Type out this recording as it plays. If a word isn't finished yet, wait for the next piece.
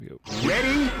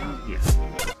Yeah.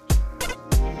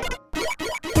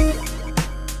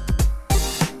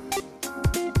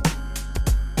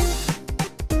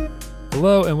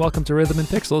 Hello and welcome to Rhythm and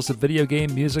Pixels, a video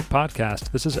game music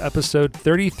podcast. This is episode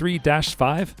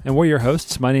 33-5, and we're your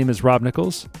hosts. My name is Rob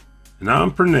Nichols. And I'm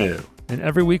Pernell. And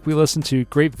every week we listen to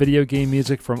great video game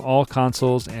music from all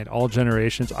consoles and all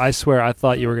generations. I swear I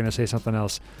thought you were going to say something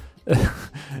else.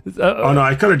 Oh no,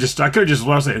 I could have just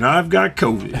lost it, and I've got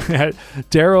COVID.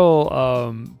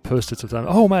 Daryl posted sometime,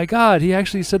 oh my god, he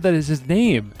actually said that is his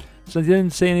name. So he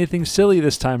didn't say anything silly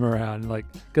this time around.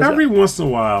 Every once in a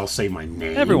while, I'll say my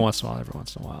name. Every once in a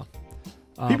while.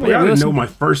 People gotta know my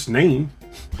first name.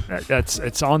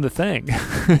 It's on the thing.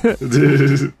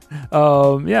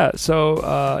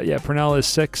 Pernell is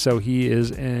sick, so he is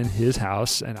in his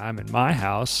house, and I'm in my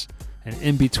house. And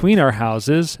in between our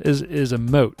houses is a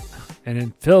moat,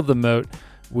 and fill the moat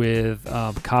with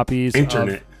copies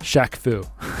Internet. of Shaq Fu.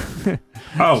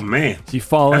 Oh man! If you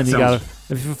fall in, you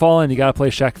gotta play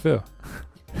Shaq Fu.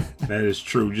 That is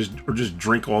true. Just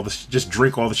drink all the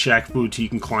Shaq Fu till you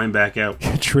can climb back out.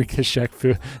 Drink the Shaq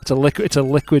Fu. It's a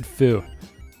liquid Fu.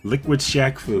 Liquid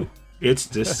Shaq Fu. It's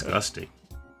disgusting.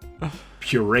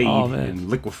 Pureed and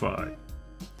liquefied.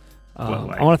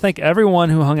 I want to thank everyone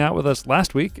who hung out with us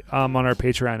last week on our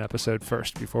Patreon episode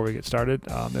first before we get started.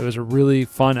 It was a really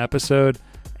fun episode,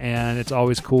 and it's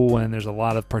always cool when there's a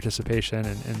lot of participation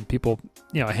and people,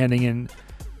 handing in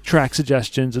track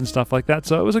suggestions and stuff like that.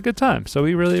 So it was a good time. So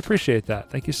we really appreciate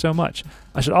that. Thank you so much.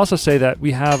 I should also say that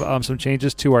we have some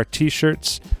changes to our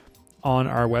t-shirts on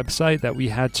our website that we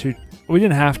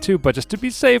didn't have to, but just to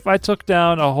be safe, I took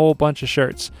down a whole bunch of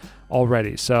shirts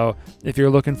already. So if you're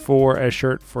looking for a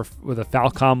shirt with a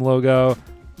Falcom logo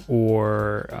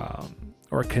or a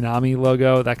Konami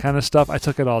logo, that kind of stuff, I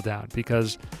took it all down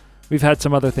because we've had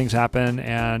some other things happen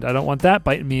and I don't want that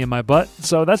biting me in my butt.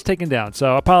 So that's taken down.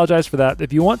 So I apologize for that.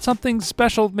 If you want something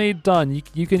special made done,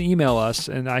 you can email us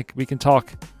and we can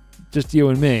talk, just you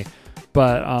and me.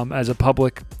 But as a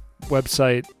public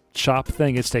website shop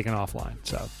thing, it's taken offline.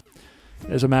 So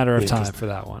there's a matter of time for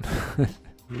that one.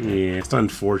 Yeah, it's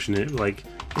unfortunate. I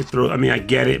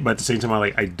get it, but at the same time,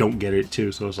 I don't get it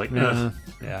too. So it's like, ugh.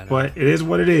 Yeah. But it is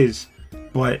what it is.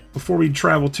 But before we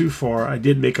travel too far, I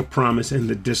did make a promise in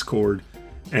the Discord,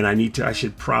 and I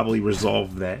should probably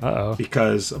resolve that. Uh-oh.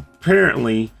 Because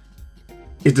apparently,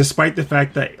 despite the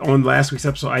fact that on last week's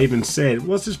episode, I even said,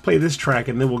 let's just play this track,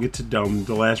 and then we'll get to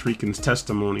the last weekend's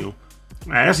testimonial.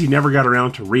 I actually never got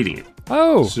around to reading it.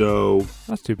 Oh, so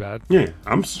that's too bad. Yeah,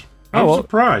 I'm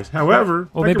surprised. However,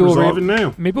 maybe we'll resolve it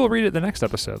now. Maybe we'll read it the next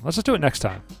episode. Let's just do it next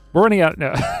time. We're running out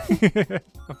now.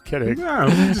 I'm kidding. No,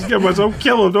 just get myself. Don't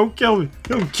kill him. Don't kill me.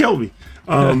 Don't kill me.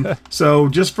 So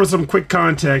just for some quick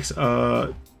context,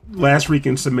 last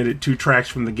weekend submitted 2 tracks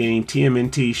from the game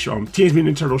TMNT, Teenage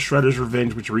Mutant Ninja Turtles Shredder's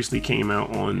Revenge, which recently came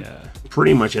out on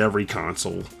pretty much every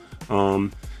console.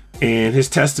 And his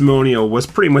testimonial was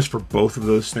pretty much for both of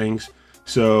those things.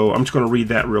 So I'm just going to read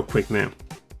that real quick now.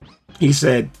 He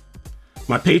said,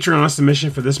 my Patreon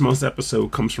submission for this month's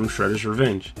episode comes from Shredder's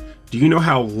Revenge. Do you know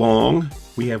how long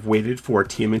we have waited for a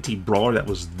TMNT brawler that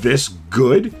was this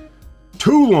good?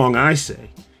 Too long, I say.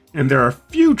 And there are a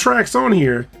few tracks on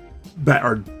here that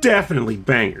are definitely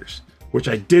bangers, which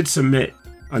I did submit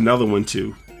another one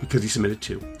to because he submitted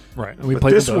 2. Right. And we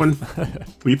played them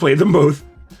both. We played them both.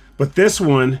 But this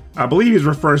one, I believe he's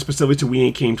referring specifically to We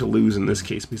Ain't Came to Lose in this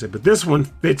case. He said, but this one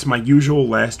fits my usual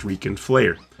last weekend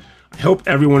flair. I hope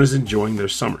everyone is enjoying their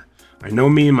summer. I know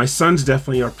me and my sons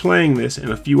definitely are playing this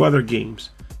and a few other games.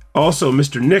 Also,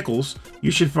 Mr. Nichols, you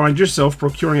should find yourself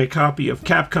procuring a copy of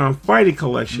Capcom Fighting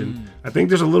Collection. I think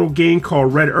there's a little game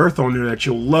called Red Earth on there that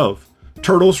you'll love.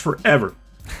 Turtles Forever.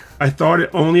 I thought it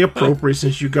only appropriate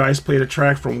since you guys played a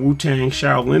track from Wu-Tang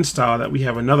Shaolin Style that we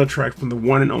have another track from the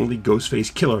one and only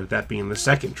Ghostface Killer, that being the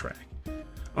second track.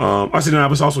 I said, no, I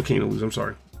was also Came to Lose, I'm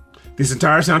sorry. This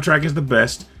entire soundtrack is the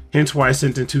best, hence why I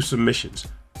sent in 2 submissions.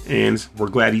 And we're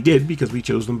glad he did because we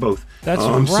chose them both. That's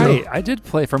right. I did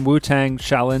play from Wu-Tang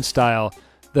Shaolin Style,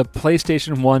 the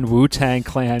PlayStation 1 Wu-Tang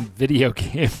Clan video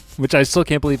game, which I still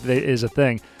can't believe is a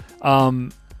thing.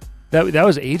 That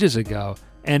was ages ago.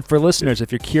 And for listeners,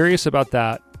 if you're curious about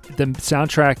that, the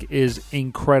soundtrack is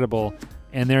incredible.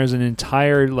 And there's an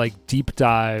entire deep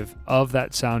dive of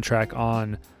that soundtrack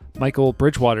on Michael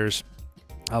Bridgewater's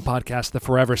podcast, the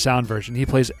Forever Sound version. He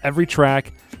plays every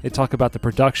track. They talk about the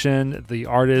production, the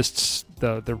artists,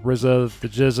 the RZA, the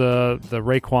Jizza, the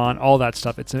Raekwon, all that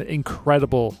stuff. It's an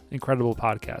incredible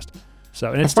podcast.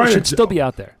 So, and it should still be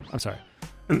out there. I'm sorry.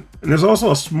 And there's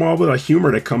also a small bit of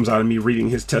humor that comes out of me reading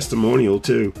his testimonial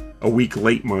too. A week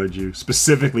late, mind you,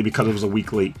 specifically because it was a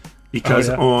week late. Because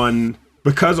on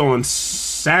because on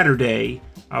Saturday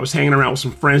I was hanging around with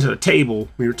some friends at a table.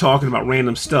 We were talking about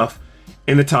random stuff,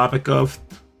 and the topic of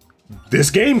this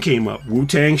game came up,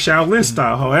 Wu-Tang Shaolin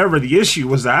Style. However, the issue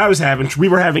was that we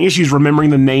were having issues remembering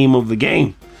the name of the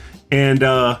game, and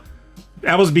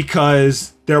that was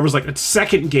because there was like a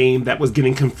second game that was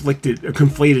getting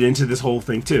conflated into this whole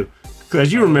thing too. Because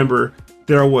as you remember,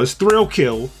 there was Thrill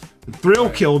Kill. Thrill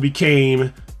Kill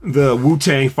became the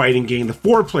Wu-Tang fighting game, the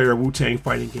 4-player Wu-Tang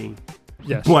fighting game.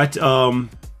 Yes. But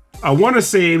I want to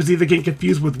say it was either getting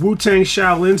confused with Wu-Tang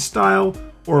Shaolin Style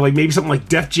or like maybe something like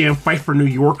Def Jam Fight for New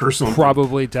York or something.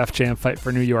 Probably Def Jam Fight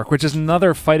for New York, which is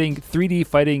another 3D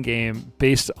fighting game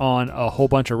based on a whole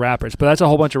bunch of rappers. But that's a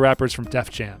whole bunch of rappers from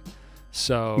Def Jam.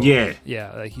 So yeah,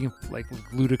 like you can like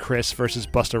Ludacris versus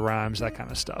Busta Rhymes, that kind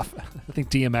of stuff. I think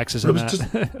DMX is in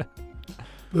that.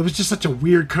 It was just such a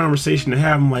weird conversation to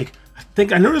have. I'm like,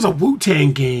 I know there's a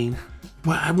Wu-Tang game,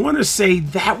 but I want to say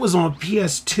that was on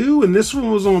PS2 and this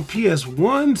one was on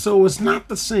PS1, so it's not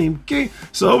the same game.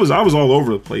 So I was all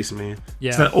over the place, man. Yeah.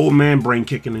 It's that old man brain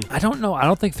kicking in. I don't know. I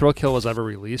don't think Thrill Kill was ever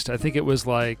released. I think it was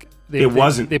like it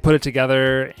wasn't. They put it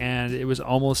together and it was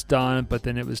almost done, but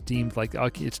then it was deemed like,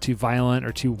 okay, it's too violent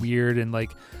or too weird, and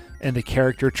the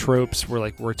character tropes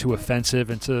were too offensive,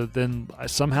 and so then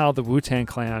somehow the Wu-Tang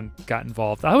Clan got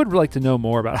involved. I would like to know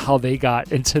more about how they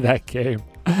got into that game.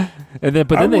 And then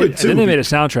they made a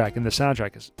soundtrack, and the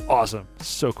soundtrack is awesome. It's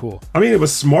so cool. I mean, it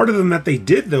was smarter than that they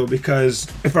did though, because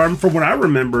from what I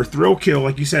remember, Thrill Kill,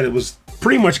 like you said, it was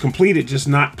pretty much completed, just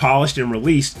not polished and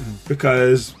released,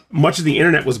 because much of the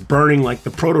internet was burning like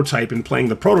the prototype and playing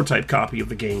the prototype copy of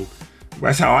the game.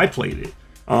 That's how I played it.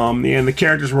 And the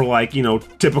characters were like,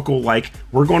 typical, like,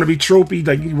 we're going to be tropey,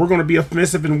 like, we're going to be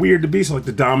offensive and weird to be, so like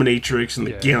the Dominatrix and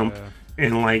the Gimp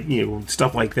and like,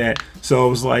 stuff like that. So it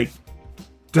was like,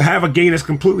 to have a game that's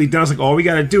completely done, it's like, all we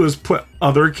got to do is put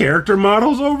other character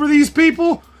models over these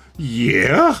people?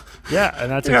 Yeah,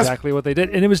 and that's exactly what they did.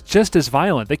 And it was just as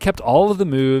violent. They kept all of the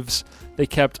moves. They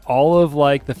kept all of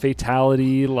like the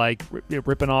fatality, like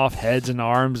ripping off heads and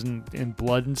arms and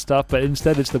blood and stuff. But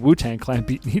instead, it's the Wu-Tang Clan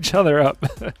beating each other up.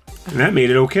 And that made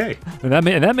it okay. And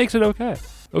that makes it okay.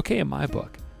 Okay in my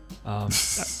book. All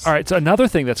right. So another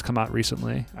thing that's come out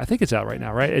recently, I think it's out right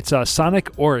now, right? It's Sonic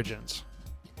Origins.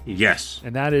 Yes.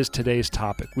 And that is today's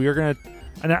topic. We are going to,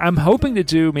 and I'm hoping to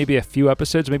do maybe a few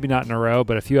episodes, maybe not in a row,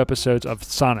 but a few episodes of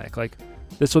Sonic. Like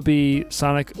this will be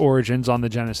Sonic Origins on the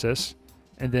Genesis.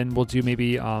 And then we'll do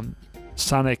maybe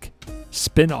Sonic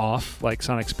spin-off, like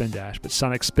Sonic Spin Dash, but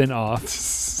Sonic spin-off.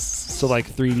 So like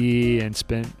 3D and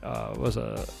spin, what's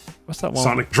that one?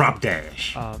 Sonic Drop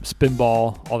Dash.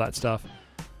 Spinball, all that stuff.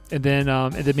 And then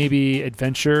maybe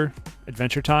Adventure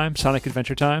Time, Sonic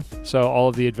Adventure Time. So all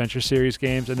of the Adventure series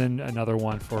games, and then another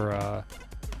one for,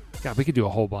 God, we could do a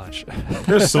whole bunch.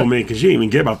 There's so many, because you didn't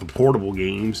even get about the portable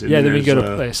games. And then we go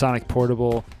to Sonic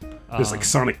Portable. There's like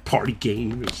Sonic Party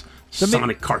games.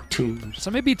 Sonic cartoons. So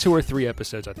maybe 2 or 3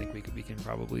 episodes I think we can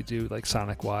probably do like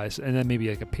Sonic wise, and then maybe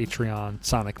like a Patreon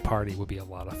Sonic party would be a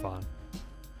lot of fun.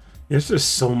 There's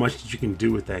just so much that you can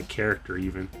do with that character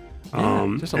even.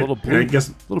 Just a little blue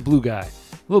guy.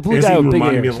 Little blue guy with big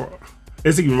ears.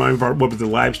 It reminds me of what was the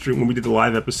live stream when we did the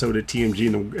live episode at TMG,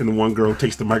 and the one girl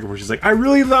takes the microphone. She's like, I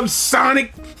really love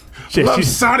Sonic.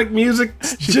 Sonic music.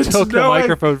 She took the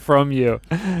microphone from you,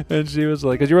 and she was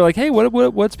like, because you were like, hey,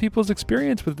 what's people's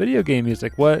experience with video game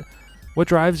music? What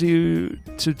drives you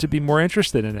to be more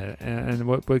interested in it, and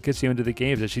what gets you into the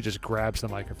games? And she just grabs the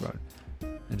microphone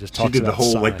and just talks. She did the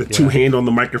whole Sonic, like the 2-hand on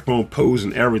the microphone pose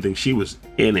and everything. She was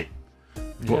in it,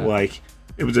 but like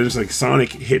it was just like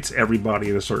Sonic hits everybody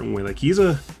in a certain way. Like he's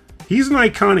an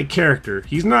iconic character.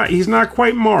 He's not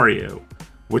quite Mario,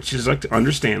 which is like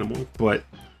understandable, but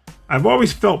I've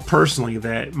always felt personally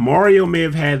that Mario may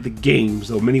have had the games,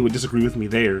 though many would disagree with me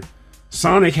there.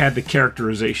 Sonic had the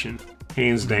characterization,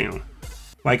 hands down.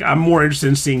 Like, I'm more interested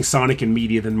in seeing Sonic in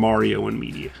media than Mario in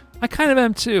media. I kind of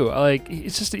am too. Like,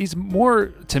 he's more,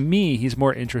 to me, he's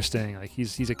more interesting. Like,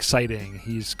 he's exciting.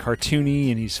 He's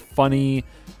cartoony and he's funny.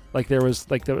 Like, there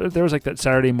was like that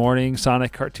Saturday morning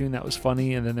Sonic cartoon that was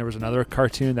funny, and then there was another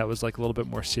cartoon that was like a little bit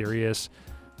more serious.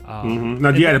 Now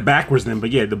you had it backwards then, but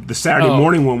yeah, the Saturday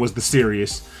morning one was the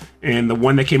serious, and the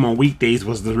one that came on weekdays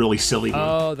was the really silly one.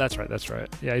 Oh, that's right.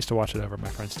 Yeah, I used to watch it over at my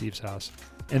friend Steve's house,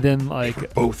 and then like they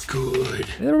were both good.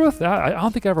 They were both. I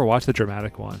don't think I ever watched the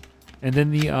dramatic one, and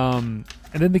then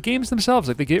the games themselves,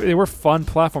 like they were fun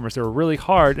platformers. They were really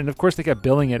hard, and of course they kept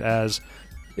billing it as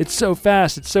it's so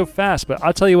fast. But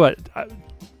I'll tell you what,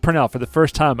 Purnell, for the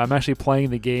first time, I'm actually playing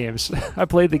the games. I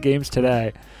played the games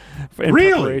today. In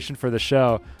preparation for the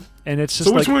show, and it's just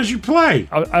so which ones you play?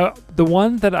 The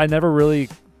one that I never really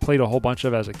played a whole bunch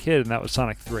of as a kid, and that was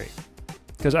Sonic 3.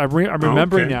 Because I'm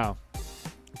remembering now,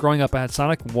 growing up, I had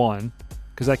Sonic 1,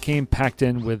 because that came packed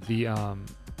in with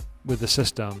the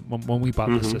system when we bought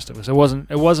the system. So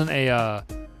it wasn't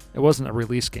a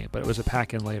release game, but it was a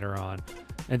pack in later on.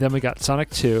 And then we got Sonic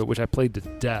 2, which I played to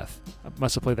death. I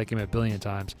must have played that game a billion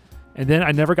times. And then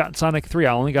I never got Sonic 3.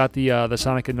 I only got the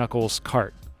Sonic and Knuckles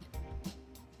cart.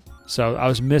 So I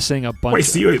was missing a bunch. Wait,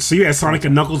 so you had Sonic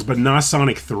and Knuckles, but not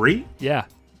Sonic 3? Yeah.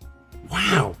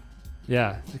 Wow.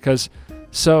 Yeah, because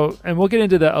and we'll get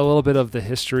into a little bit of the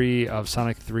history of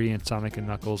Sonic 3 and Sonic and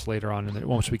Knuckles later on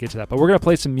once we get to that. But we're going to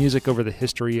play some music over the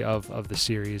history of the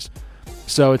series.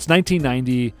 So it's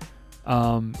 1990.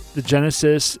 The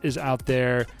Genesis is out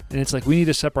there, and it's like we need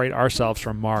to separate ourselves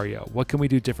from Mario. What can we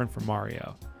do different from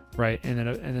Mario? Right, and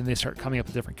then they start coming up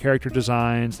with different character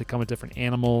designs. They come with different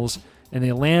animals, and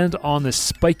they land on this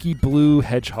spiky blue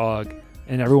hedgehog,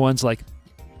 and everyone's like,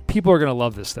 people are gonna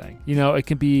love this thing. You know, it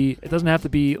doesn't have to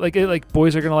be like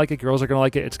boys are gonna like it, girls are gonna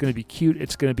like it. It's gonna be cute.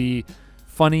 It's gonna be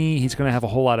funny. He's gonna have a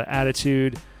whole lot of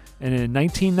attitude. And in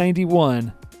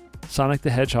 1991, Sonic the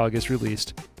Hedgehog is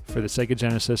released for the Sega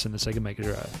Genesis and the Sega Mega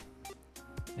Drive.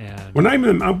 And well, not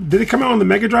even did it come out on the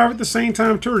Mega Drive at the same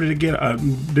time too, or did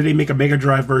they make a Mega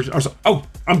Drive version?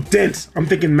 I'm dense. I'm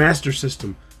thinking Master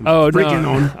System.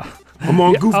 I'm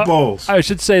on goofballs. I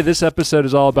should say this episode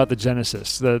is all about the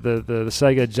Genesis, the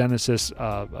Sega Genesis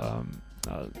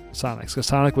Sonics, because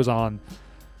Sonic was on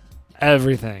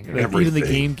everything, even the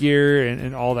Game Gear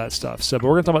and all that stuff. So, but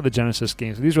we're gonna talk about the Genesis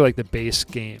games. These are like the base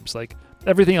games. Like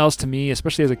everything else to me,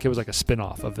 especially as a kid, was like a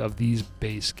spin-off of these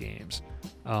base games.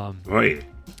 Right.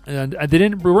 And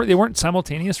they weren't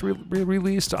simultaneously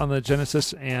released on the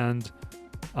Genesis and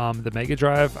the Mega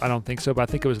Drive. I don't think so, but I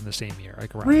think it was in the same year.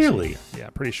 Like around really? Yeah,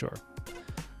 pretty sure.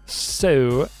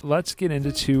 So let's get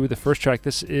into the first track.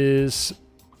 This is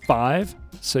 5.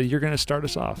 So you're going to start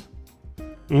us off.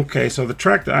 Okay, so the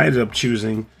track that I ended up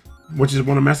choosing, which is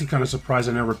one I'm actually kind of surprised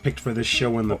I never picked for this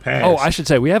show in the past. Oh, I should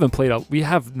say we have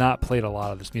not played a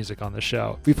lot of this music on the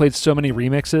show. We played so many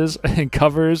remixes and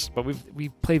covers, but we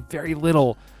played very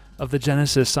little of the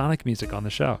Genesis Sonic music on the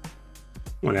show.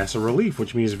 Well, that's a relief,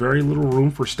 which means very little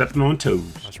room for stepping on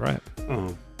toes. That's right.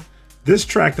 This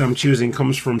track that I'm choosing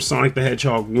comes from Sonic the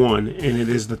Hedgehog 1, and it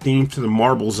is the theme to the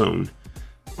Marble Zone.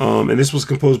 And this was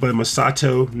composed by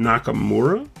Masato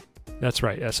Nakamura. That's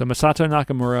right. Yeah. So Masato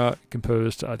Nakamura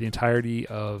composed the entirety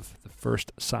of the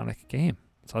first Sonic game.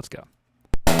 So let's go.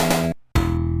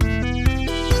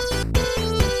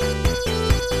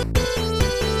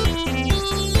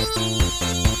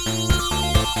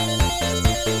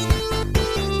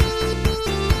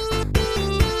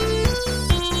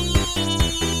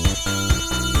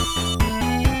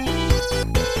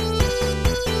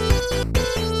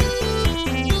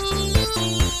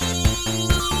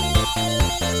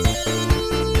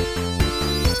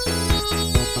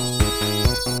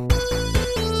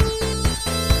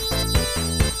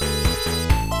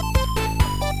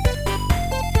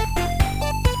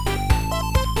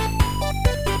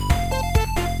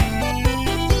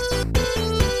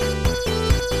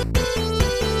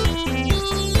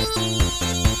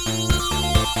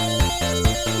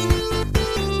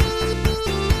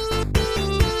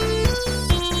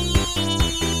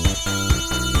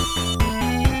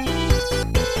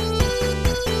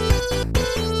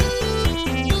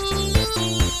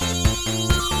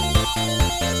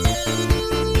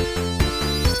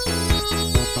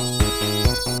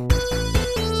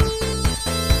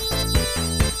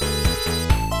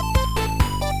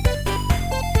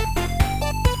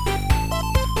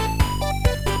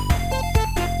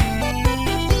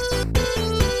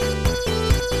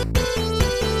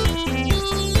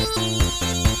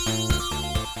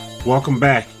 Welcome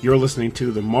back. You're listening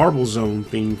to the Marble Zone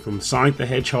theme from Sonic the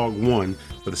Hedgehog 1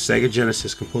 for the Sega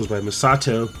Genesis, composed by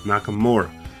Masato Nakamura.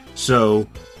 So,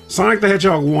 Sonic the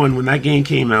Hedgehog 1, when that game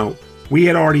came out, we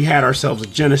had already had ourselves a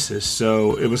Genesis,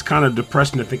 so it was kind of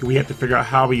depressing to think we had to figure out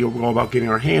how we would go about getting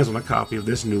our hands on a copy of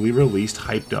this newly released,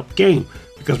 hyped up game,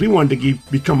 because we wanted to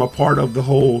become a part of the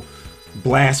whole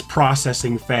blast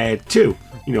processing fad too.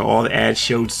 You know, all the ads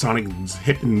showed Sonic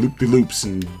hitting loop-de-loops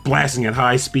and blasting at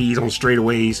high speeds on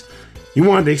straightaways. You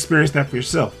wanted to experience that for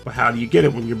yourself, but how do you get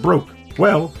it when you're broke?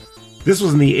 Well, this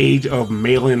was in the age of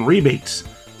mail-in rebates.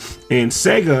 And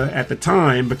Sega, at the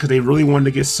time, because they really wanted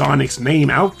to get Sonic's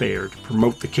name out there to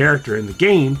promote the character in the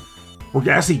game, were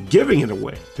actually giving it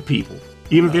away to people,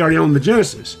 even if they already owned the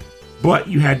Genesis. But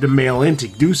you had to mail in to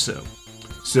do so.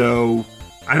 So,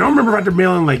 I don't remember if I had to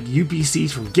mail in like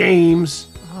UPCs from games,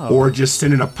 or just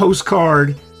sending a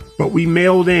postcard, but we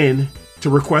mailed in to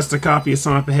request a copy of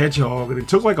Sonic the Hedgehog, and it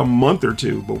took like a month or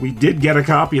two, but we did get a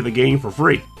copy of the game for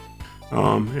free.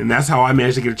 And that's how I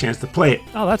managed to get a chance to play it.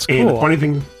 Oh, that's cool. And the funny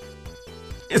thing,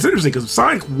 it's interesting because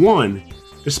Sonic 1,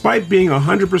 despite being a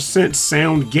 100%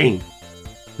 sound game,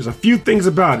 there's a few things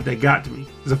about it that got to me.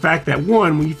 There's the fact that,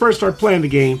 one, when you first start playing the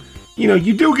game,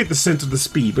 you do get the sense of the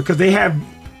speed because they have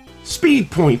speed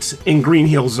points in Green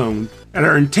Hill Zone that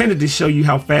are intended to show you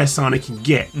how fast Sonic can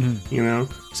get,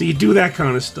 So you do that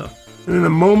kind of stuff. And then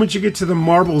the moment you get to the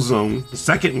Marble Zone, the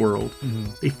second world,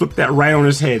 they flip that right on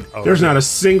his head. There's not a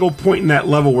single point in that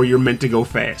level where you're meant to go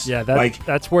fast. Yeah,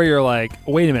 that's where you're like,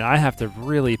 wait a minute, I have to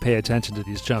really pay attention to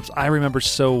these jumps. I remember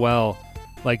so well,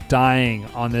 like, dying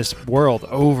on this world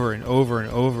over and over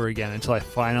and over again until I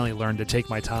finally learned to take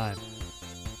my time.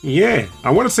 Yeah,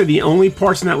 I want to say the only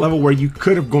parts in that level where you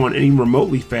could have gone any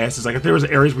remotely fast is like if there was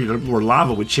areas where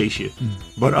lava would chase you.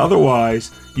 But otherwise,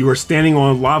 you were standing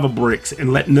on lava bricks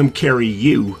and letting them carry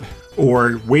you,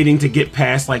 or waiting to get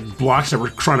past like blocks that were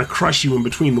trying to crush you in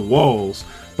between the walls.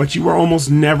 But you were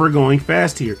almost never going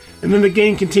fast here. And then the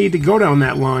game continued to go down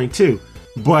that line too.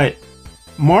 But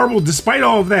despite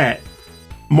all of that,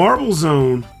 Marble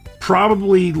Zone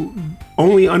probably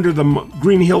only under the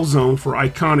Green Hill Zone for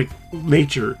iconic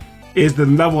nature is the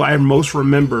level I most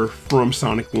remember from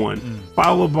Sonic 1,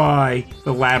 followed by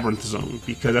the Labyrinth Zone,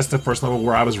 because that's the first level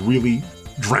where I was really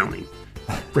drowning.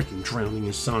 Freaking drowning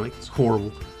in Sonic, it's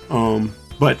horrible.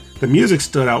 But the music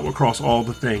stood out across all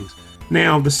the things.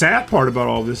 Now, the sad part about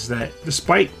all this is that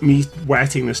despite me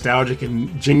waxing nostalgic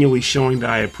and genuinely showing that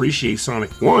I appreciate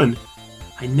Sonic 1,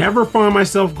 I never find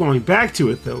myself going back to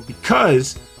it though,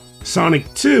 because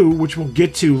Sonic 2, which we'll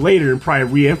get to later and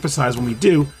probably re-emphasize when we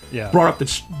do,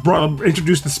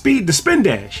 introduced the spin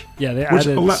dash. Yeah, they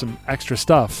added some extra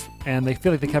stuff, and they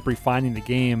feel like they kept refining the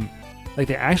game. Like,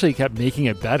 they actually kept making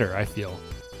it better, I feel.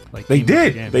 Like, they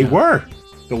did. They were.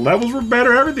 The levels were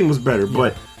better. Everything was better. Yeah.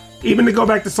 But even to go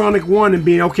back to Sonic 1 and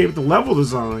being okay with the level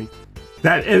design,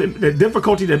 that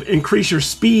difficulty to increase your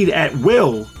speed at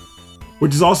will,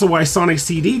 which is also why Sonic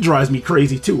CD drives me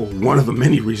crazy too. Well, one of the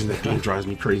many reasons that game drives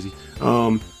me crazy.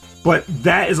 But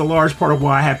that is a large part of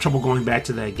why I have trouble going back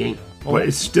to that game. But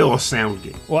it's still a sound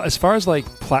game. Well, as far as like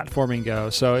platforming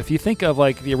goes, so if you think of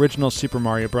like the original Super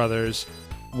Mario Brothers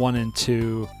 1 and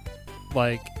 2,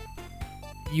 like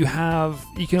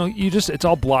it's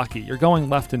all blocky. You're going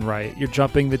left and right. You're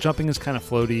jumping. The jumping is kind of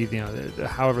floaty.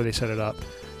 However they set it up.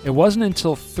 It wasn't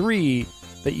until 3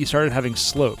 that you started having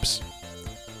slopes.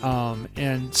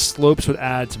 And slopes would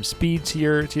add some speed to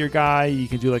your guy. You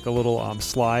can do like a little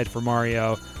slide for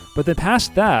Mario. But then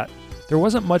past that, there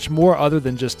wasn't much more other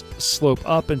than just slope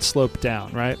up and slope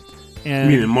down, right?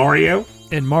 And you mean in Mario?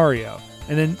 In Mario.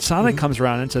 And then Sonic comes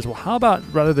around and says, well, how about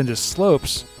rather than just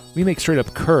slopes, we make straight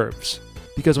up curves?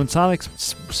 Because when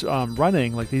Sonic's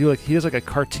running, like he does like a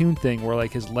cartoon thing where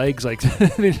like his legs like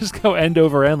they just go end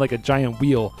over end like a giant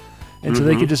wheel. And so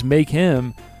they could just make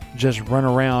him just run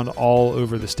around all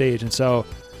over the stage. And so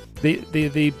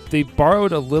they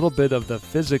borrowed a little bit of the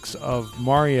physics of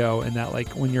Mario in that, like,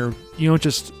 when you don't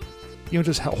just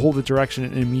hold the direction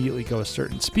and immediately go a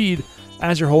certain speed.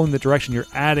 As you're holding the direction, you're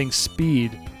adding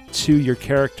speed to your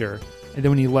character, and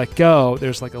then when you let go,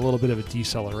 there's like a little bit of a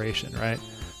deceleration, right?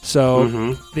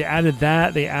 So they added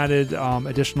that. They added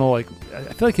additional, like,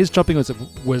 I feel like his jumping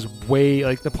was way,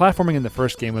 like, the platforming in the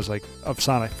first game was like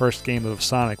first game of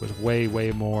Sonic was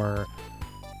way more,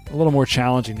 a little more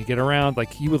challenging to get around.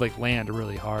 Like, he would like land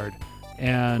really hard,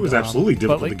 and it was absolutely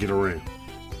difficult to get around.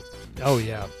 Oh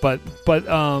yeah, but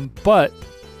the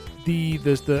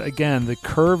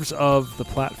curves of the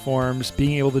platforms,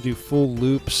 being able to do full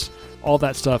loops, all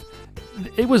that stuff.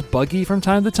 It was buggy from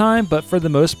time to time, but for the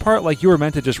most part, like, you were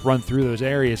meant to just run through those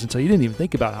areas, and so you didn't even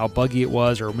think about how buggy it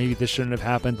was, or maybe this shouldn't have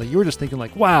happened. Like, you were just thinking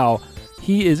like, wow,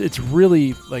 it's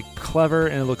really like clever,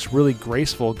 and it looks really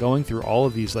graceful going through all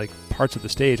of these like parts of the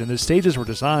stage. And the stages were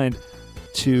designed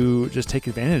to just take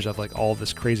advantage of like all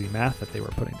this crazy math that they were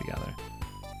putting together.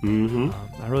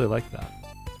 I really liked that.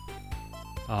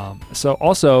 So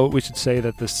also we should say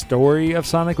that the story of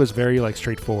Sonic was very like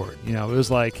straightforward. It was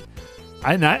like,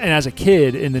 and as a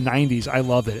kid in the 90s, I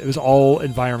loved it. It was all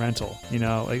environmental,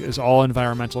 like it was all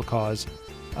environmental cause.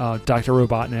 Dr.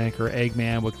 Robotnik or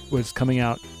Eggman was coming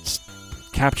out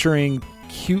capturing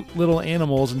cute little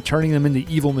animals and turning them into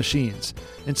evil machines.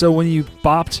 And so when you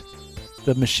bopped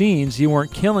the machines, you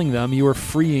weren't killing them, you were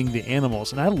freeing the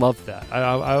animals. And I loved that. I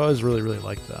always really, really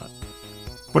liked that.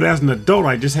 But as an adult,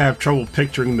 I just have trouble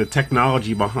picturing the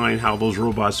technology behind how those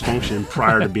robots function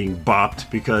prior to being bopped,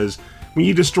 because when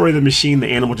you destroy the machine, the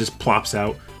animal just plops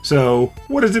out. So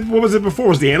what was it before?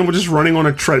 Was the animal just running on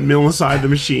a treadmill inside the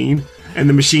machine? and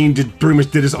the machine pretty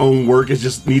much did its own work. It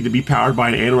just needed to be powered by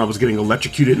an animal. I was getting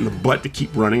electrocuted in the butt to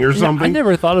keep running or something. I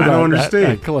never thought about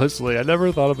that closely. I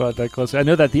never thought about that closely. I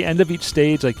know that at the end of each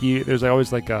stage, like there's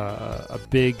always like a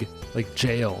big like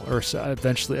jail, or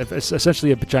eventually,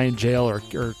 essentially a giant jail or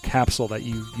capsule that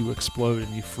you explode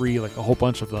and you free like a whole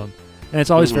bunch of them, and it's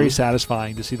always very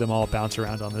satisfying to see them all bounce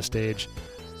around on the stage.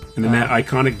 And then that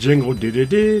iconic jingle,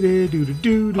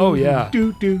 oh yeah,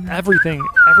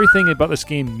 everything about this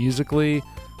game musically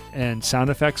and sound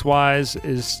effects wise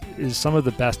is some of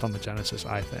the best on the Genesis,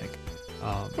 I think.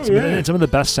 And some of the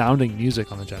best sounding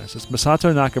music on the Genesis.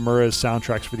 Masato Nakamura's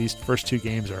soundtracks for these first two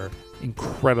games are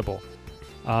incredible.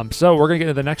 So we're gonna get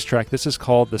into the next track. This is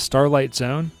called "The Starlight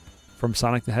Zone" from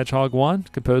Sonic the Hedgehog 1,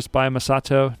 composed by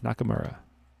Masato Nakamura.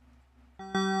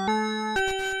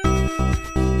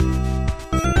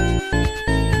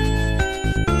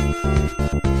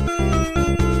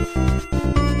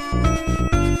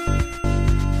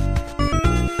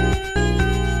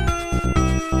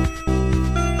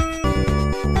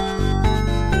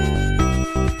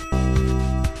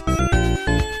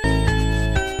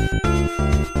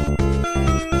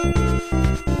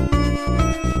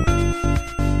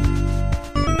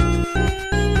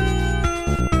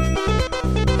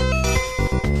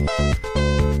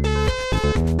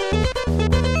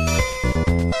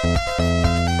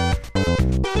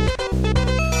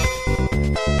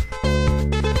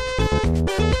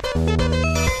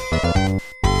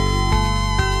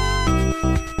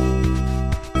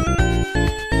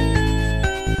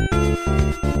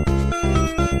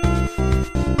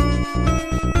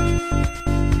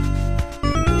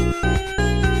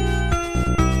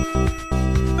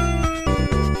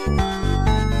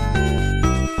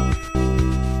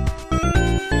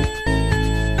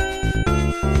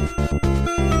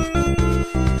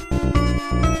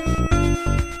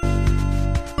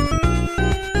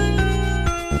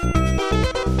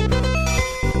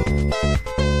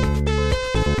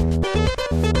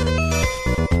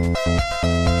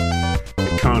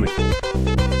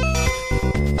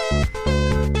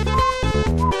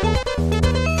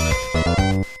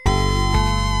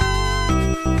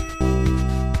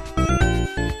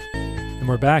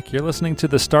 Back. You're listening to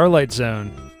The Starlight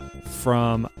Zone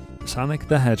from Sonic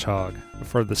the Hedgehog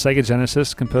for the Sega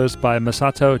Genesis, composed by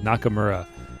Masato Nakamura.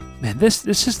 Man, this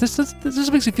just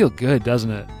makes me feel good, doesn't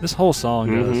it? This whole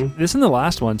song does. This and the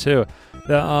last one too.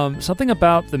 Something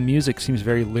about the music seems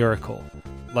very lyrical.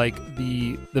 Like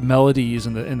the melodies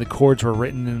and the chords were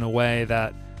written in a way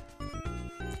that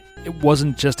it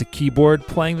wasn't just a keyboard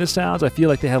playing the sounds. I feel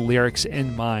like they had lyrics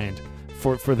in mind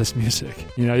for this music.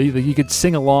 You know, you could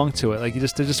sing along to it. Like there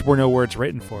just were no words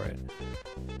written for it.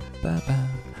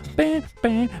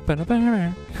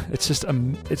 It's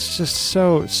just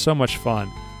so much fun.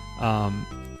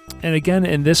 And again,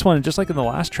 in this one, just like in the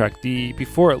last track,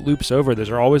 before it loops over, there's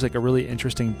always like a really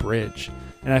interesting bridge.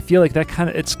 And I feel like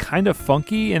it's kind of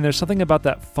funky, and there's something about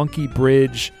that funky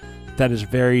bridge that is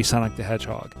very Sonic the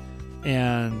Hedgehog.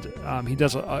 And he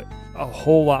does a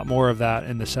whole lot more of that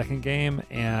in the second game,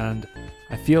 and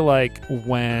I feel like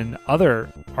when other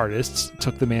artists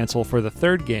took the mantle for the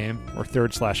third game, or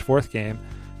third/fourth game,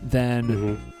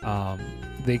 then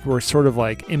they were sort of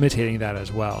like imitating that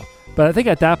as well. But I think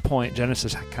at that point,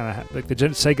 Genesis kind of like the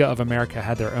Sega of America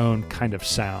had their own kind of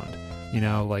sound, you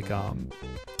know, like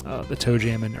the Toe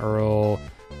Jam and Earl.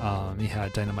 You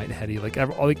had Dynamite Heady, when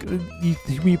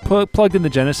you plugged in the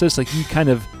Genesis, like you kind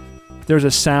of, there's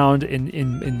a sound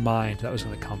in mind that was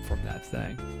going to come from that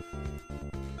thing.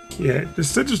 Yeah,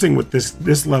 it's interesting with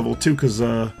this level too, because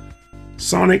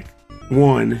Sonic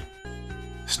 1,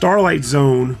 Starlight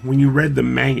Zone, when you read the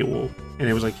manual, and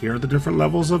it was like, here are the different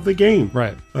levels of the game.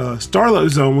 Right.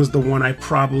 Starlight Zone was the one I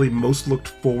probably most looked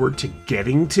forward to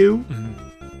getting to,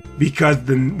 because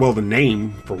the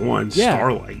name for one,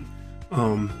 Starlight.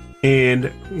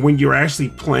 And when you're actually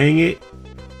playing it,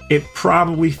 it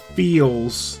probably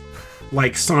feels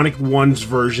like Sonic 1's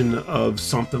version of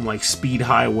something like Speed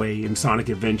Highway in Sonic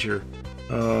Adventure.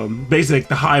 Basically like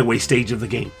the highway stage of the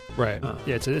game. Right.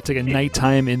 It's like a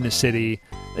nighttime in the city.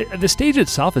 The stage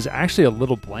itself is actually a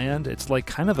little bland. It's like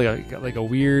kind of like a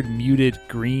weird muted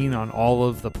green on all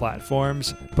of the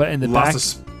platforms, but in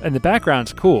the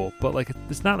background's cool, but like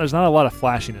there's not a lot of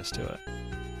flashiness to it.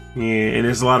 Yeah, and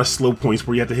there's a lot of slow points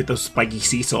where you have to hit those spiky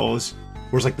seesaws.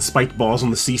 Where it's like the spiked balls on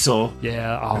the seesaw.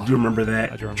 Yeah, I do remember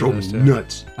that. I do remember drove me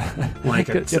nuts. Like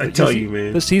I tell you,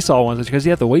 man. The seesaw ones, because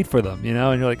you have to wait for them, you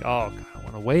know, and you're like, oh, God, I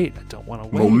want to wait. I don't want to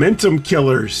wait. Momentum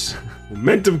killers.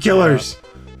 Yeah.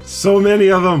 So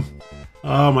many of them.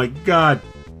 Oh my God.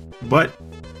 But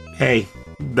hey,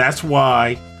 that's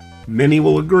why many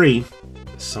will agree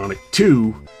Sonic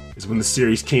 2 is when the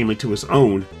series came into its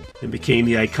own and became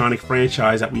the iconic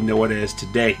franchise that we know it as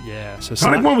today. Yeah, so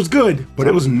Sonic 1 was good, but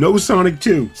it was no Sonic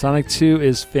 2. Sonic 2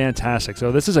 is fantastic.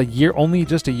 So this is only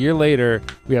just a year later,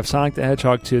 we have Sonic the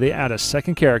Hedgehog 2. They add a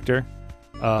second character.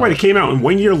 Wait, it came out in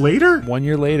 1 year later? 1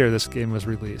 year later, this game was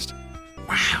released.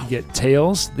 Wow. You get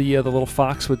Tails, the little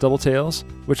fox with double tails,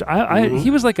 which he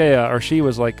was like or she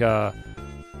was like an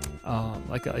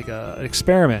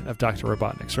experiment of Dr.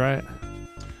 Robotnik's, right?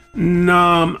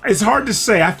 It's hard to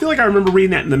say. I feel like I remember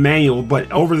reading that in the manual,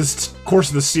 but over the course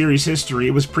of the series history,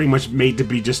 it was pretty much made to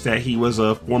be just that he was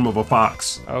a form of a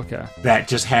fox. Okay. That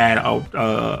just had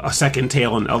a second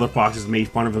tail, and other foxes made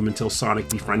fun of him until Sonic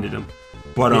befriended him.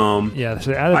 But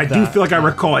so I do feel like I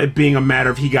recall it being a matter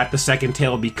of he got the second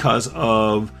tail because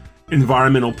of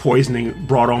environmental poisoning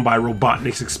brought on by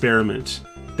Robotnik's experiments.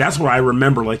 That's what I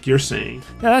remember, like you're saying.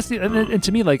 Yeah, that's and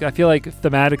to me, like I feel like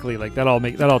thematically, like that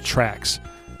all tracks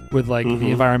with like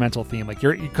the environmental theme. Like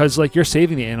you're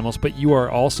saving the animals, but you are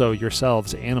also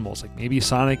yourselves animals. Like maybe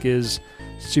Sonic is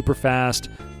super fast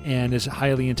and is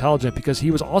highly intelligent because he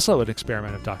was also an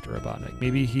experiment of Dr. Robotnik.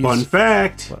 Maybe he's fun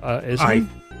fact. Is he?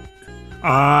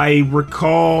 I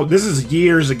recall, this is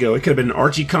years ago, it could have been an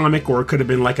Archie comic or it could have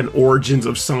been like an Origins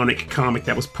of Sonic comic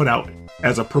that was put out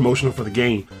as a promotional for the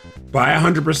game. But I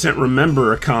 100%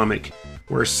 remember a comic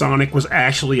where Sonic was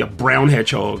actually a brown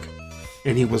hedgehog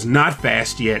and he was not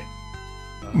fast yet,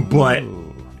 but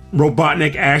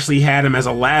Robotnik actually had him as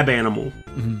a lab animal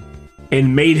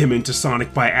and made him into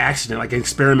Sonic by accident, like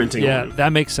experimenting on him. Yeah,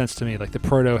 that makes sense to me, like the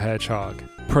proto-hedgehog.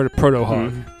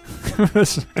 Proto-hog.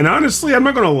 And honestly, I'm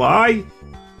not gonna lie,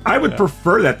 I would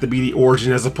prefer that to be the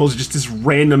origin as opposed to just this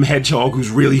random hedgehog who's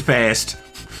really fast,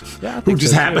 who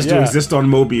just happens to exist on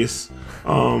Mobius.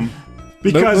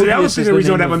 Because the other thing, the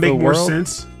reason that would make more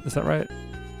sense. Is that right?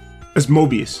 It's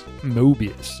Mobius.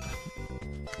 Mobius.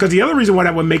 Because the other reason why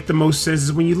that would make the most sense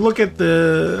is when you look at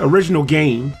the original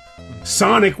game,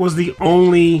 Sonic was the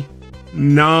only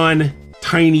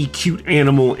non-tiny cute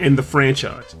animal in the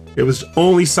franchise. It was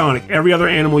only Sonic. Every other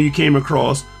animal you came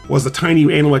across was the tiny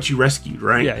animal that you rescued,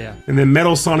 right? Yeah. And then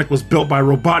Metal Sonic was built by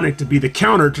Robotnik to be the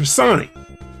counter to Sonic.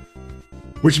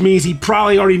 Which means he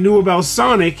probably already knew about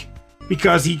Sonic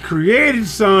because he created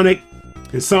Sonic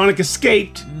and Sonic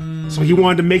escaped. So he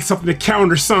wanted to make something to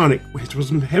counter Sonic, which was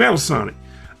Metal Sonic.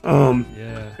 And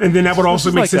then that would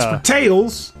also make sense for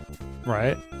Tails.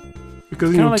 Right.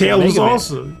 Because, Tails was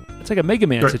also... It's like a Mega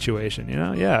Man situation,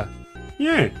 Yeah.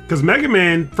 Yeah, because Mega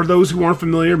Man, for those who aren't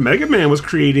familiar, Mega Man was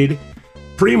created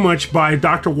pretty much by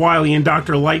Dr. Wily and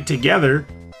Dr. Light together.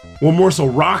 Well, more so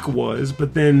Rock was,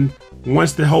 but then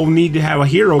once the whole need to have a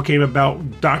hero came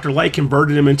about, Dr. Light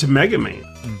converted him into Mega Man.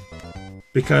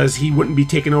 Because he wouldn't be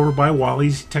taken over by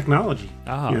Wally's technology.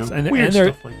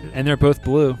 And they're both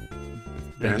blue.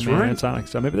 That's Mega Man right. and Sonic.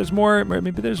 So maybe there's more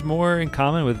in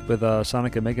common with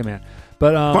Sonic and Mega Man.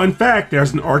 But fun fact,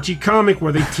 there's an Archie comic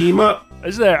where they team up.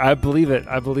 Is there? I believe it.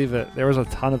 There was a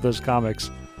ton of those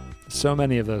comics. So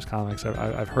many of those comics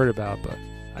I've heard about, but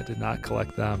I did not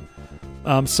collect them.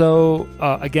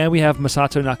 Again, we have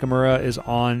Masato Nakamura is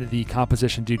on the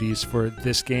composition duties for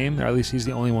this game, or at least he's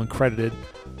the only one credited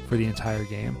for the entire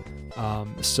game.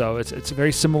 So it's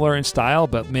very similar in style,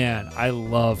 but man, I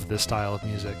love this style of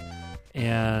music.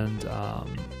 And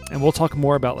we'll talk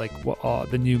more about like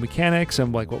what, the new mechanics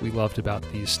and like what we loved about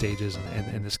these stages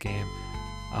in this game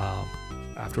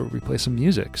after we play some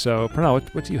music. So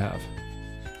Pranav, what do you have?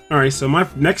 All right, so my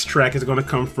next track is going to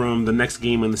come from the next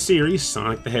game in the series,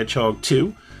 Sonic the Hedgehog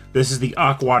 2. This is the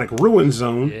Aquatic Ruin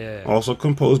Zone, also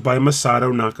composed by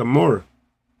Masato Nakamura.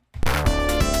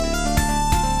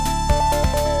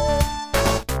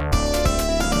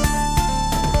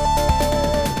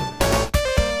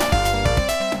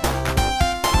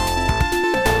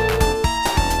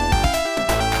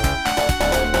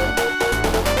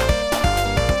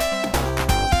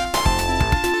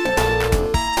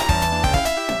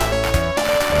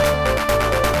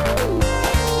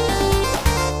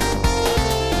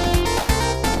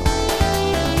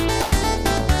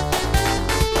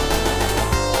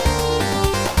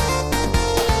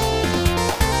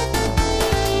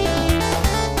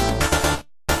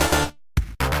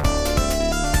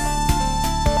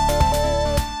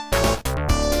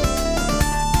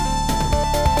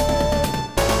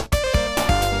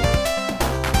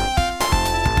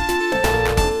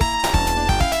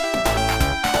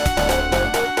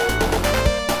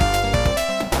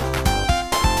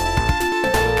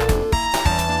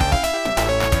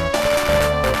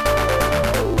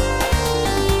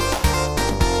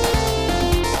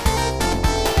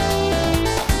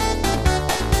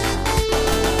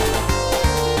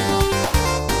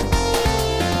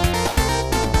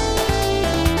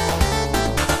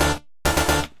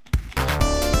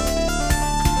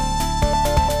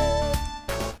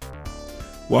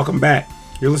 Welcome back.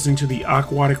 You're listening to the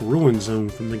Aquatic Ruin Zone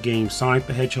from the game Sonic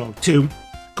the Hedgehog 2,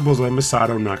 composed by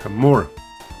Masato Nakamura.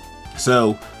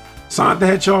 So, Sonic the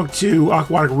Hedgehog 2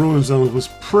 Aquatic Ruin Zone was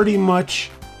pretty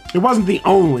much, it wasn't the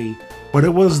only, but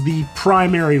it was the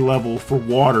primary level for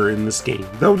water in this game.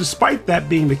 Though despite that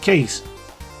being the case,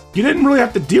 you didn't really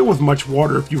have to deal with much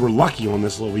water if you were lucky on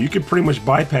this level. You could pretty much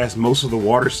bypass most of the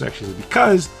water sections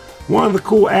because one of the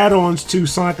cool add-ons to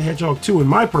Sonic the Hedgehog 2, in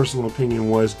my personal opinion,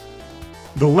 was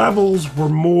the levels were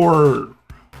more,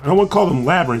 I don't want to call them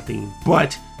labyrinthine,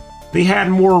 but they had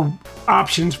more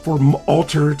options for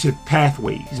alternative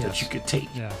pathways that you could take.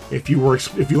 Yeah. If you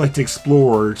like to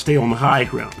explore or stay on the high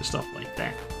ground and stuff like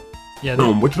that. Yeah,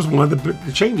 which was one of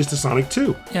the changes to Sonic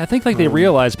 2. Yeah, I think they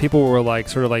realized people were like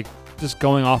sort of like just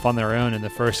going off on their own in the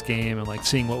first game and like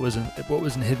seeing what was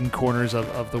in hidden corners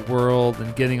of the world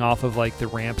and getting off of like the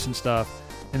ramps and stuff.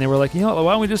 And they were like, why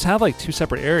don't we just have like two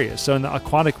separate areas? So in the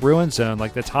Aquatic Ruin Zone,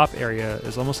 like the top area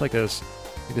is almost like this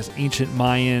ancient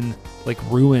Mayan like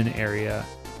ruin area,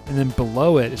 and then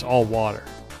below it is all water.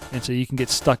 And so you can get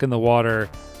stuck in the water.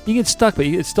 You get stuck, but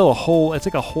it's still it's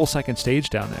like a whole second stage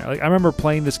down there. Like I remember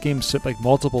playing this game like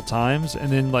multiple times,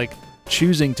 and then like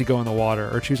choosing to go in the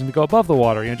water or choosing to go above the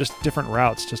water. Just different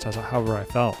routes, just however I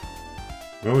felt.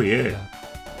 Oh yeah.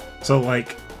 So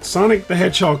like Sonic the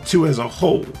Hedgehog 2 as a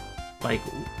whole. Like,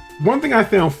 one thing I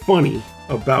found funny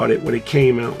about it when it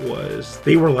came out was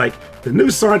they were like, the new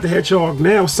Sonic the Hedgehog,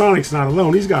 now Sonic's not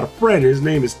alone. He's got a friend. His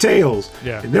name is Tails.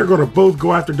 Yeah. And they're going to both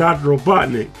go after Dr.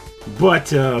 Robotnik.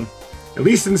 But at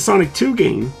least in the Sonic 2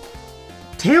 game,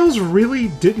 Tails really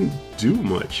didn't do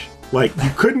much. Like,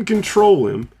 you couldn't control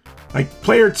him. Like,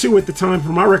 Player 2 at the time,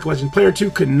 from my recollection, Player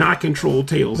 2 could not control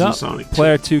Tails in Sonic 2.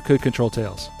 Player 2 could control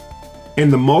Tails.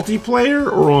 In the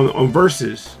multiplayer or on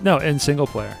Versus? No, in single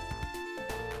player.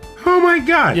 Oh my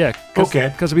god! Yeah,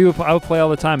 because I would play all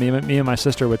the time. Me and my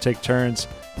sister would take turns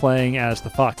playing as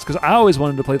the fox. Because I always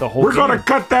wanted to play the whole game. We're gonna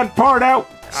cut that part out!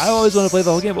 I always wanted to play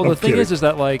the whole game. Well, the thing is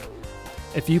that, like,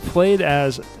 if you played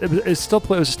as... It was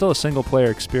still a single-player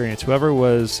experience. Whoever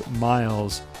was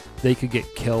Miles, they could get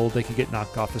killed, they could get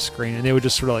knocked off the screen, and they would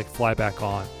just sort of, like, fly back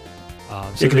on.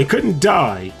 So they couldn't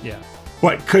die. Yeah.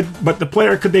 But the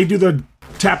player, could they do the...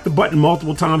 tap the button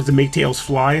multiple times to make Tails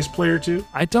fly as Player 2?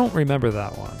 I don't remember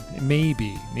that one.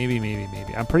 Maybe.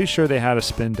 I'm pretty sure they had a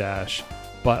spin dash,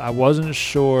 but I wasn't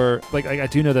sure. Like, I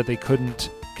do know that they couldn't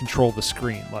control the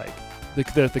screen. Like,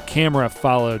 the camera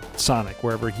followed Sonic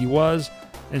wherever he was,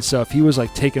 and so if he was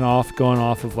like going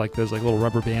off of like those like little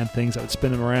rubber band things that would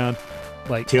spin him around,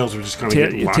 like Tails would just kind of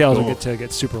get locked Tails off. would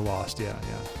get super lost. Yeah.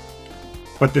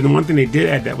 But then the one thing they did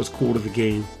add that was cool to the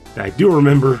game that I do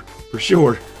remember for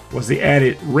sure was they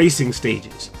added racing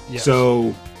stages. Yes.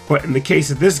 So, but in the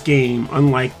case of this game,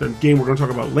 unlike the game we're going to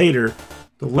talk about later,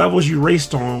 the levels you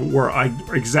raced on were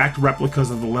exact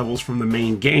replicas of the levels from the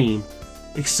main game,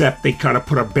 except they kind of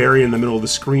put a barrier in the middle of the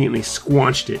screen and they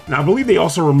squanched it. Now, I believe they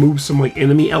also removed some like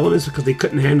enemy elements because they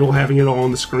couldn't handle having it all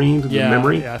on the screen to the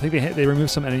memory. Yeah, I think they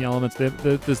removed some enemy elements.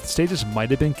 The stages might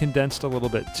have been condensed a little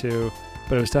bit too.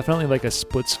 But it was definitely like a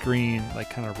split screen, like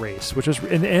kind of race, which was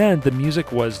in the end, the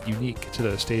music was unique to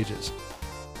those stages.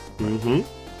 Mm-hmm.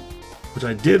 Which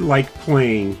I did like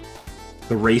playing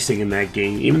the racing in that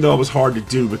game, even though it was hard to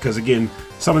do because again,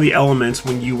 some of the elements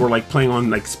when you were like playing on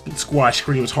like squash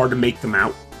screen, it was hard to make them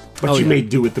out. But you made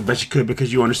do it the best you could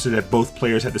because you understood that both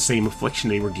players had the same affliction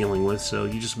they were dealing with, so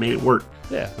you just made it work.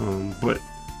 Yeah. But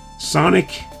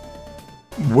Sonic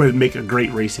would make a great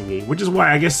racing game, which is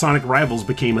why I guess Sonic Rivals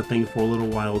became a thing for a little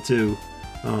while too,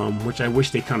 which I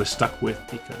wish they kind of stuck with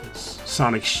because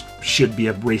Sonic should be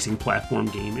a racing platform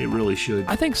game. It really should.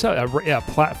 I think so.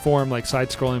 Platform like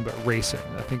side-scrolling, but racing.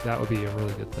 I think that would be a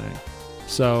really good thing.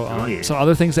 So, some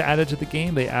other things they added to the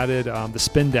game. They added the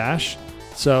spin dash.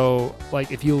 So,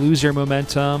 like if you lose your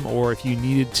momentum or if you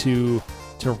needed to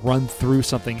run through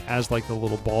something as like the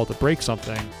little ball to break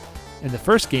something. In the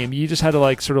first game, you just had to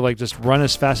like sort of like just run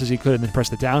as fast as you could and then press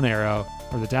the down arrow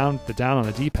or the down on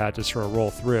the D-pad to sort of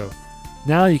roll through.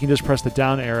 Now you can just press the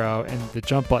down arrow and the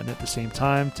jump button at the same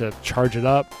time to charge it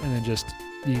up, and then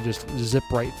you can just zip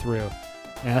right through.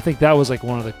 And I think that was like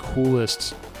one of the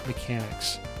coolest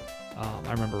mechanics.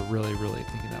 I remember really, really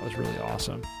thinking that was really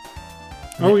awesome.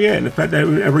 And the fact that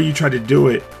whenever you tried to do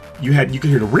it, you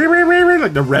could hear the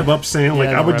like the rev up sound. Like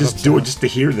I would just do it just to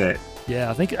hear that.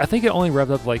 Yeah, I think it only revved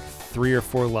up like 3 or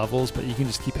 4 levels, but you can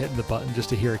just keep hitting the button just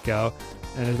to hear it go,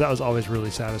 and that was always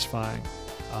really satisfying.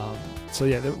 So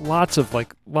yeah, there were lots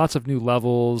of new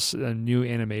levels and new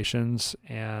animations,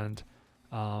 and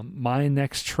my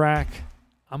next track,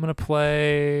 I'm gonna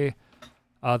play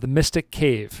the Mystic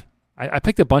Cave. I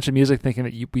picked a bunch of music thinking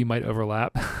that we might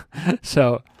overlap.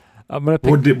 So I'm gonna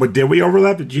pick. Did we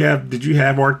overlap? Did you have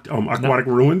Aquatic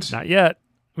Ruins? Not yet.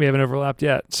 We haven't overlapped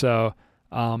yet. So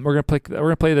we're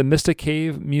gonna play the Mystic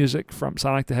Cave music from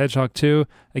Sonic the Hedgehog 2,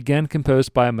 again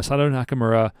composed by Masato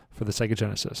Nakamura for the Sega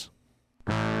Genesis.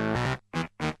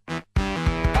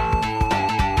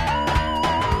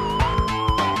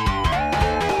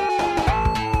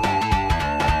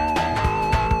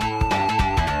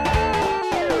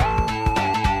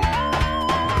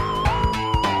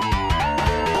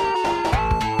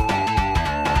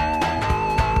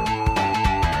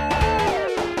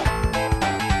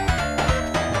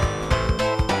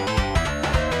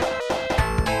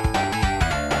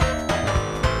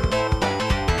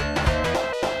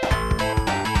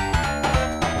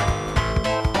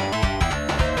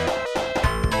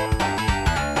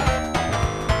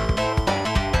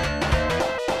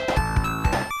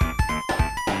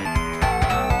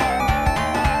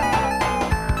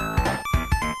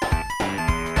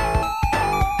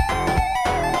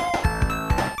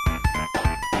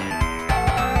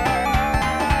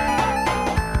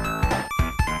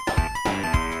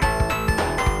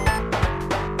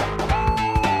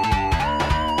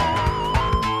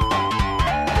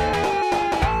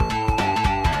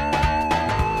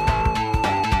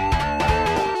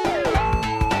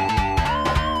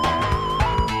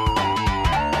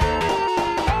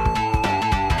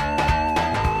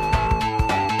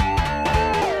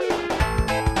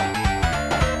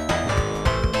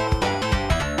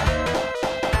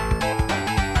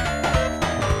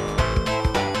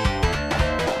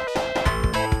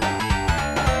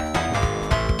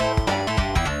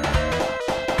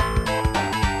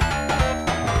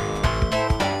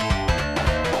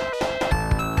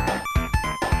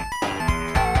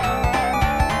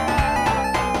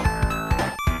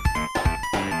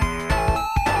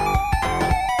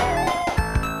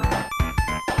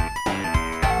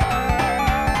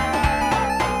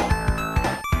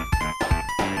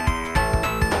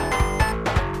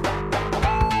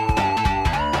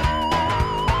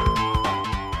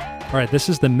 All right, this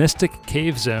is the Mystic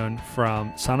Cave Zone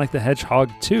from Sonic the Hedgehog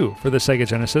 2 for the Sega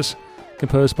Genesis,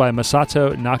 composed by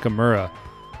Masato Nakamura.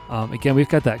 Again, we've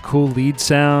got that cool lead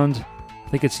sound. I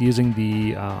think it's using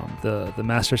the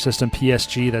Master System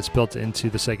PSG that's built into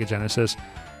the Sega Genesis.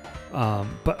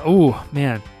 But oh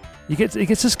man, it gets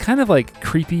this kind of like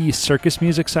creepy circus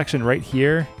music section right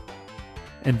here,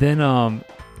 and then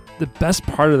the best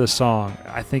part of the song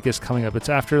I think is coming up. It's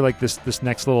after like this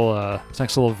next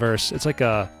little verse. It's like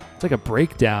a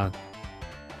breakdown.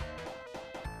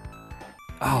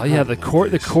 Oh yeah, the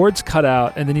chords cut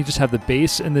out, and then you just have the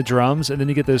bass and the drums, and then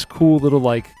you get those cool little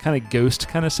like kind of ghost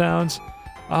kind of sounds.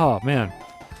 Oh man,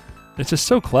 it's just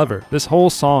so clever. This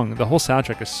whole song, the whole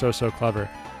soundtrack is so clever.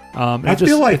 I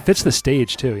feel like it fits the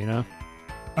stage too. You know,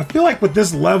 I feel like with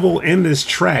this level and this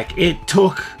track, it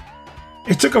took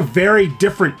a very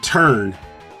different turn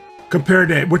compared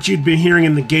to what you'd been hearing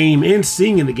in the game and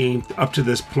seeing in the game up to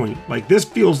this point. Like, this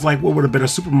feels like what would have been a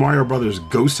Super Mario Brothers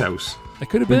Ghost House. It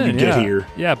could have been,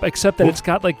 yeah, except that it's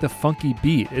got like the funky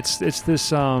beat. It's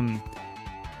this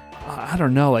I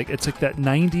don't know, like it's like that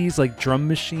 90s like drum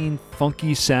machine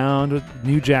funky sound with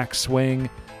New Jack Swing,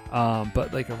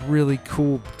 but like a really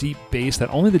cool deep bass that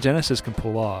only the Genesis can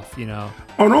pull off, you know.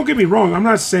 Oh, don't get me wrong. I'm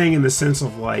not saying in the sense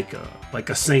of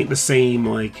the same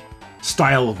like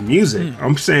style of music.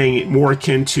 I'm saying it more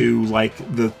akin to like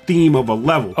the theme of a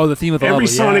level. Oh, the theme of the every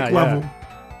Sonic level.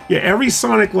 Yeah, every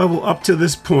Sonic level up to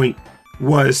this point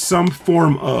was some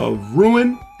form of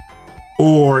ruin,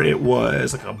 or it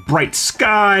was like a bright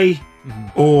sky,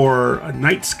 or a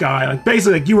night sky. Like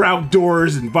basically, like you were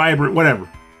outdoors and vibrant, whatever.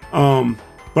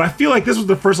 But I feel like this was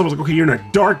the first time I was like, okay, you're in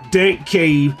a dark, dank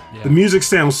cave. Yeah. The music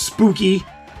sounds spooky.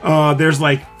 There's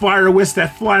like fire wisps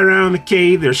that fly around the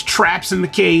cave. There's traps in the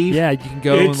cave. Yeah, you can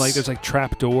go and like there's like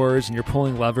trap doors, and you're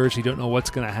pulling levers. You don't know what's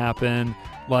gonna happen.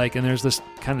 Like, and there's this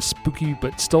kind of spooky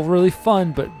but still really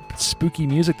fun but spooky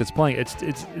music that's playing.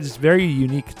 It's very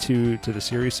unique to the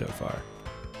series so far.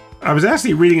 I was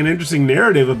actually reading an interesting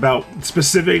narrative about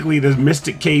specifically the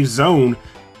Mystic Cave Zone.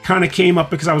 Kind of came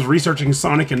up because I was researching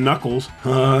Sonic and Knuckles.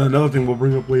 Another thing we'll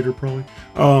bring up later probably.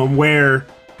 Where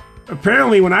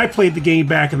apparently when I played the game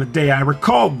back in the day, I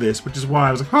recalled this, which is why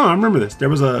I was like, I remember this. There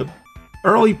was a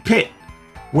early pit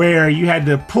where you had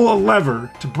to pull a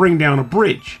lever to bring down a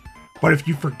bridge. But if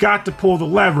you forgot to pull the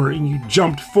lever and you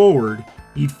jumped forward,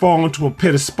 you'd fall into a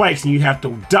pit of spikes and you'd have to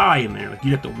die in there. Like,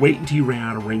 you'd have to wait until you ran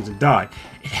out of rings and die.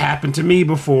 It happened to me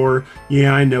before.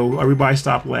 Yeah, I know. Everybody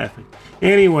stopped laughing.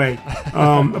 Anyway,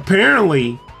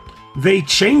 apparently they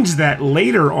changed that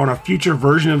later on a future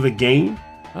version of the game.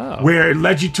 where it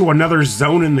led you to another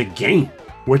zone in the game,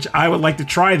 which I would like to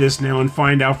try this now and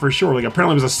find out for sure. Like,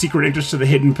 apparently there's a secret entrance to the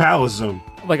Hidden Palace zone.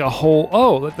 Like a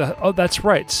whole, that's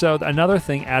right. So another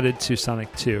thing added to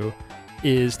Sonic 2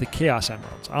 is the Chaos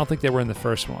Emeralds. I don't think they were in the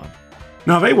first one.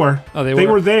 No, they were. Oh, they were? They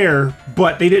were there,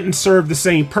 but they didn't serve the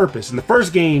same purpose. In the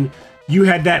first game, you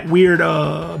had that weird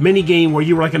mini game where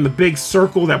you were like in the big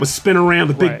circle that was spin around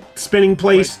the big spinning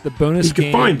place. Right. The bonus you could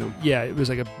game, find them. Yeah, it was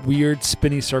like a weird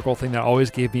spinny circle thing that always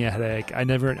gave me a headache. I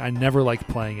never liked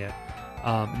playing it.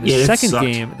 The second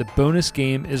game, the bonus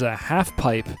game, is a half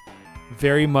pipe,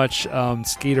 very much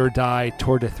skate or die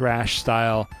Tour de Thrash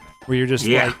style, where you're just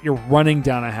like you're running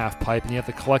down a half pipe and you have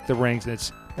to collect the rings. And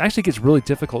it actually gets really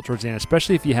difficult towards the end,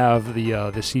 especially if you have the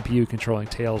CPU controlling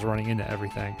Tails running into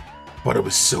everything. But it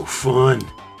was so fun.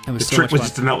 It was the trick was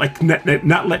just to not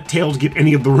let Tails get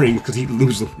any of the rings because he'd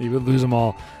lose them. He would lose them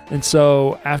all. And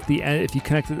so at the end, if you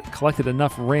collected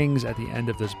enough rings at the end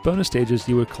of those bonus stages,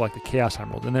 you would collect the Chaos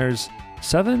Emerald. And there's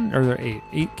 7 or there 8?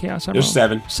 8 Chaos Emeralds? There's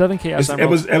 7. 7 Chaos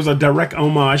Emeralds. It was a direct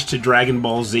homage to Dragon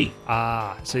Ball Z.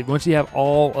 So once you have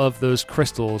all of those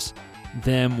crystals,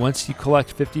 then once you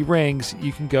collect 50 rings,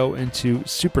 you can go into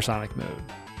Supersonic mode.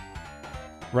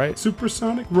 Right?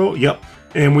 Supersonic roll? Yep.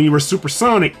 And when you were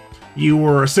Supersonic, you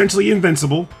were essentially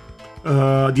invincible.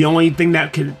 The only thing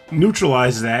that could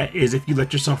neutralize that is if you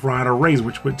let yourself run out of rings,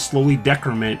 which would slowly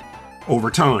decrement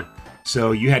over time.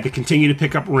 So you had to continue to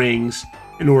pick up rings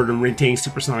in order to maintain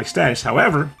supersonic status.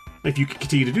 However, if you could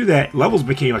continue to do that, levels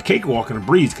became a cakewalk and a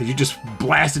breeze because you just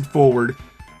blasted forward.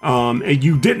 And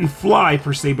you didn't fly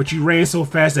per se, but you ran so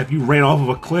fast that if you ran off of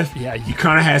a cliff, you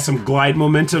kind of had some glide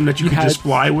momentum that you could just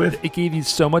fly with. It gave you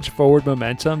so much forward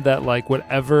momentum that like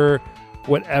whatever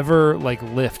like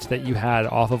lift that you had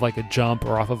off of like a jump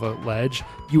or off of a ledge,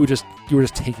 you were just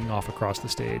taking off across the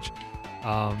stage,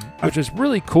 which is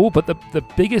really cool. But the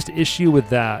biggest issue with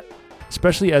that,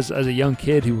 especially as a young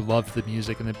kid who loved the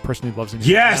music and the person who loves the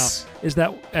music now, is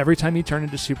that every time you turned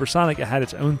into Supersonic, it had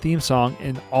its own theme song,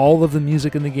 and all of the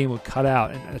music in the game would cut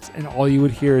out, and all you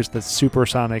would hear is the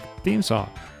Supersonic theme song.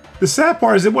 The sad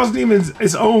part is it wasn't even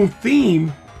its own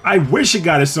theme. I wish it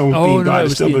got its own theme. No, it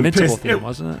was the Invincible theme,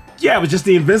 wasn't it? Yeah, it was just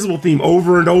the Invincible theme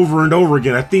over and over and over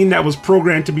again. A theme that was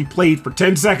programmed to be played for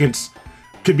 10 seconds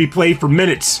could be played for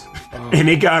minutes. And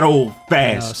it got old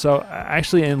fast. So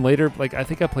actually, and later, like I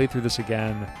think I played through this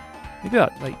again, maybe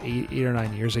about like 8 or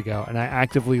 9 years ago, and I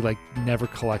actively like never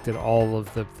collected all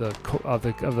of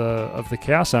the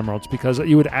Chaos Emeralds because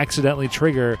you would accidentally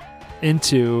trigger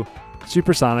into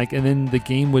Supersonic, and then the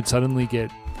game would suddenly get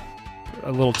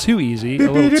a little too easy, a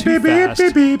little too fast,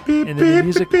 and then the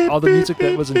music, all the music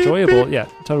that was enjoyable,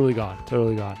 totally gone.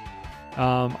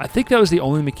 I think that was the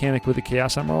only mechanic with the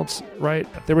Chaos Emeralds, right?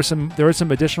 There was some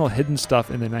additional hidden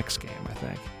stuff in the next game, I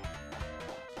think.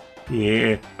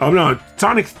 Yeah. Oh no,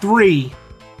 Sonic 3.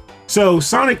 So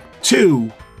Sonic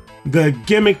 2, the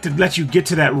gimmick to let you get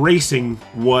to that racing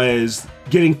was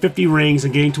getting 50 rings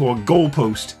and getting to a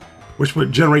goalpost, which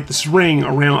would generate this ring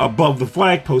around above the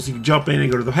flag post. You could jump in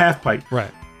and go to the half pipe.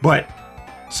 Right. But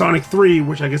Sonic 3,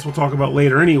 which I guess we'll talk about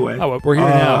later anyway. Oh, we're here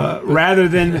now. Rather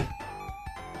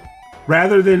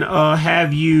than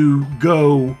have you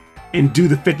go and do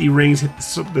the 50 rings, hit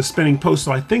the spinning post.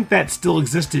 So I think that still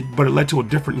existed, but it led to a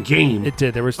different game. It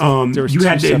did. There was you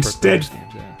had to instead.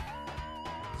 Games, yeah.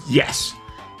 Yes,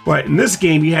 but in this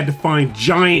game you had to find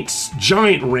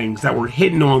giant rings that were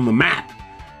hidden on the map.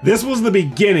 This was the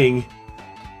beginning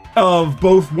of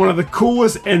both one of the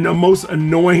coolest and the most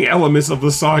annoying elements of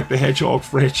the Sonic the Hedgehog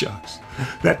franchise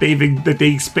that they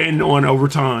expand on over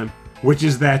time. Which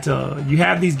is that you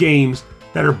have these games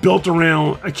that are built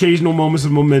around occasional moments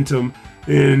of momentum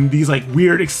and these like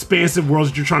weird expansive worlds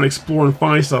that you're trying to explore and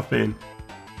find stuff in.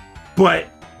 But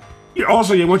they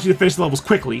want you to finish the levels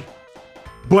quickly.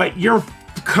 But you're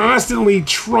constantly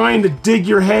trying to dig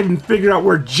your head and figure out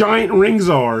where giant rings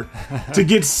are to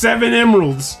get 7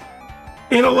 emeralds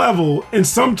in a level. And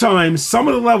sometimes some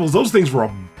of the levels, those things were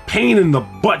a pain in the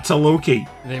butt to locate.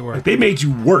 They were. Like, they made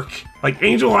you work. Like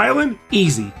Angel Island,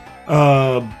 easy.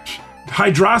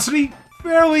 Hydrocity,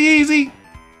 fairly easy.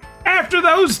 After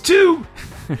those 2,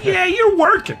 you're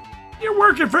working. You're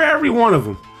working for every one of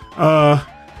them.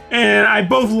 And I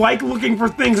both like looking for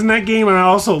things in that game, and I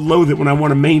also loathe it when I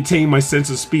want to maintain my sense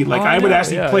of speed. Like, I would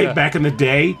actually play it back in the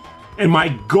day, and my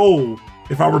goal,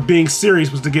 if I were being serious,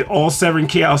 was to get all 7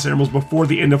 Chaos Emeralds before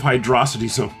the end of Hydrocity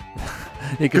Zone.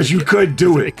 Because you could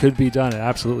do it. It could be done. It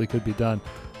absolutely could be done.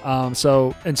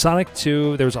 So in Sonic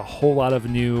 2, there was a whole lot of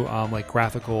new like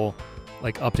graphical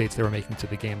like updates they were making to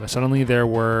the game. Suddenly there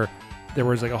were there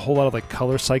was like a whole lot of like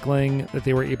color cycling that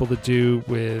they were able to do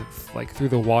with like through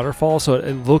the waterfall, so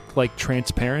it looked like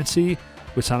transparency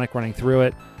with Sonic running through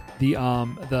it. The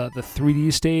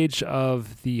 3D stage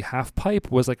of the half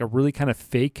pipe was like a really kind of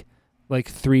fake like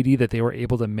 3D that they were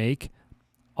able to make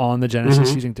on the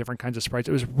Genesis using different kinds of sprites.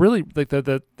 It was really like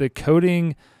the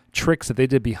coding tricks that they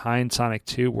did behind Sonic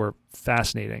 2 were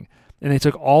fascinating. And they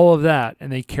took all of that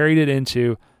and they carried it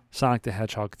into Sonic the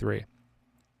Hedgehog 3.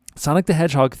 Sonic the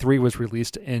Hedgehog 3 was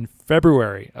released in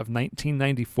February of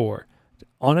 1994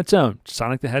 on its own,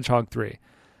 Sonic the Hedgehog 3.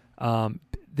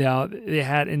 Now, they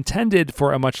had intended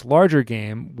for a much larger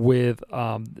game with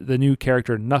the new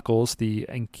character Knuckles, the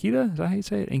Echidna, is that how you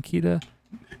say it?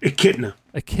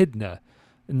 Echidna.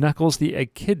 Knuckles the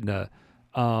Echidna.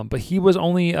 But he was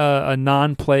only a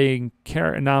non-playable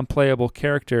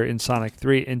character in Sonic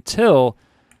 3 until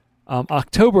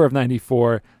October of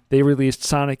 94, they released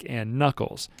Sonic and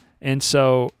Knuckles. And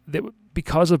so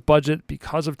because of budget,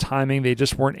 because of timing, they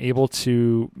just weren't able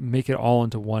to make it all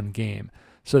into one game.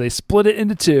 So they split it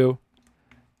into two,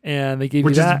 and they gave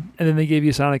you that, and then they gave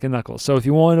you Sonic and Knuckles. So if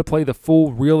you wanted to play the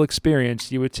full real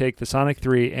experience, you would take the Sonic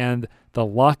 3 and the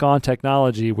lock-on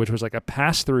technology, which was like a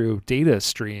pass-through data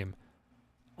stream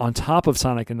on top of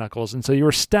Sonic and Knuckles. And so you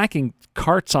were stacking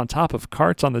carts on top of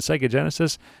carts on the Sega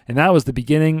Genesis, and that was the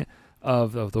beginning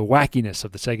of the wackiness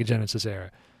of the Sega Genesis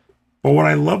era. Well, what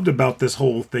I loved about this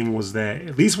whole thing was that,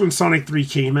 at least when Sonic 3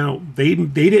 came out, they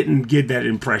didn't get that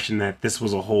impression that this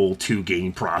was a whole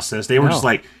 2-game process. They were just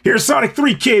like, here's Sonic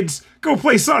 3, kids! Go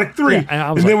play Sonic 3!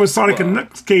 Yeah, and then when Sonic and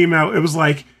Knuckles came out, it was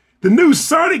like, the new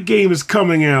Sonic game is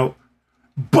coming out,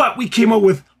 but we came up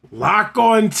with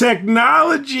lock-on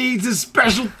technology. It's a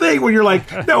special thing when you're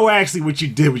like, no, actually what you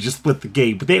did was just split the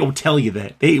game. But they don't tell you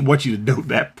that. They want you to know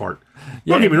that part.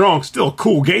 Yeah, don't get me wrong, still a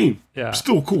cool game. Yeah.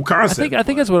 Still a cool concept. I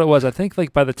think that's what it was. I think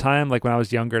like by the time like when I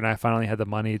was younger and I finally had the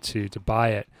money to buy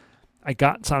it, I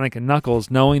got Sonic and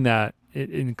Knuckles knowing that it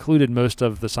included most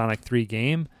of the Sonic 3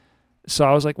 game. So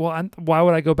I was like, well, why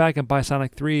would I go back and buy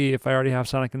Sonic 3 if I already have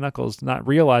Sonic and Knuckles? Not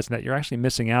realizing that you're actually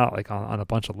missing out like on a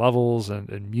bunch of levels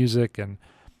and music and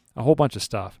a whole bunch of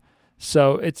stuff.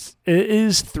 So it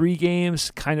is 3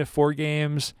 games, kind of 4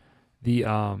 games. The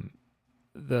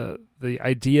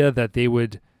idea that they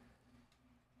would,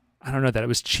 I don't know, that it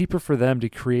was cheaper for them to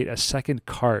create a second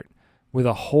cart with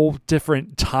a whole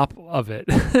different top of it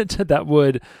that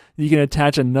would, you can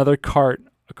attach another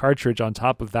cartridge on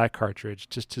top of that cartridge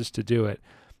just to do it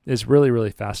is really, really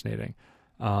fascinating.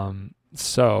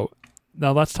 So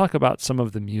now let's talk about some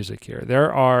of the music here.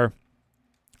 There are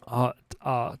a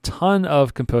ton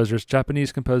of composers,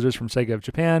 Japanese composers from Sega of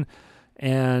Japan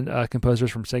and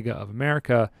composers from Sega of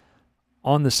America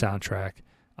on the soundtrack.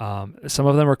 Some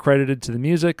of them are credited to the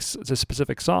music, to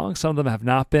specific songs. Some of them have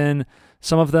not been.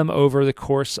 Some of them over the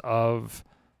course of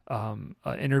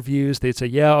interviews, they'd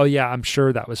say, I'm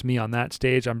sure that was me on that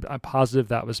stage. I'm positive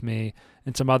that was me.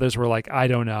 And some others were like, I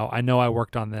don't know. I know I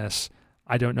worked on this.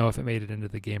 I don't know if it made it into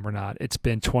the game or not. It's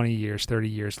been 20 years, 30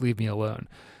 years. Leave me alone.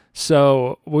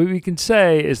 So what we can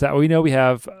say is that we know we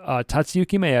have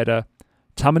Tatsuyuki Maeda,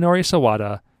 Tamanori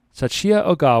Sawada, Sachiya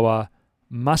Ogawa,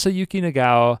 Masayuki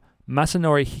Nagao,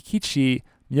 Masanori Hikichi,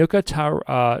 Myoka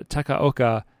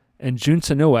Takaoka, and Jun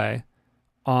Sanoue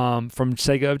from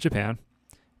Sega of Japan.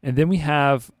 And then we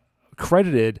have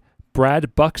credited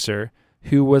Brad Buxer,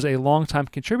 who was a longtime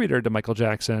contributor to Michael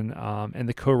Jackson and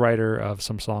the co-writer of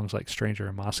some songs like Stranger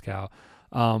in Moscow,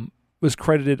 was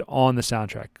credited on the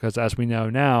soundtrack. Because as we know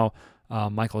now,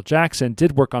 Michael Jackson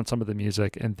did work on some of the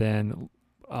music and then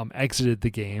exited the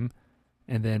game.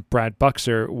 And then Brad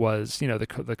Buxer was,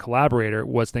 the collaborator,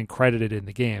 was then credited in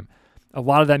the game. A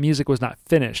lot of that music was not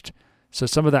finished. So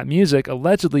some of that music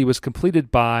allegedly was completed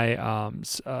by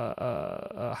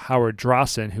Howard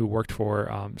Drossen, who worked for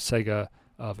Sega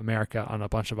of America on a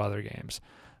bunch of other games.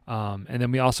 And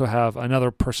then we also have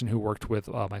another person who worked with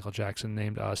Michael Jackson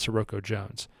named Sirocco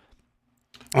Jones.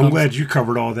 I'm glad you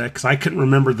covered all that because I couldn't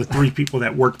remember the 3 people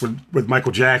that worked with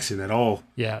Michael Jackson at all.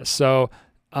 Yeah, so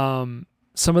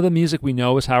some of the music we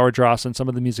know is Howard Drossen. Some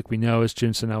of the music we know is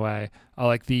Jun Sanoue.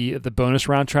 Like the bonus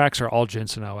round tracks are all Jun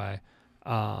Sanoue.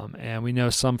 And we know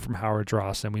some from Howard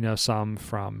Drossen. We know some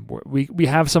from... We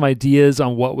have some ideas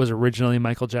on what was originally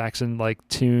Michael Jackson like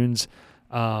tunes.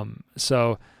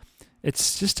 So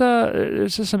it's just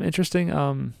there's just some interesting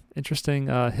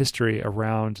history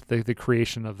around the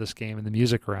creation of this game and the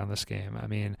music around this game. I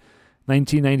mean,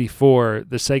 1994,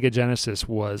 the Sega Genesis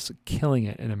was killing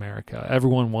it in America.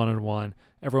 Everyone wanted one.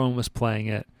 Everyone was playing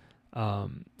it.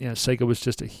 Sega was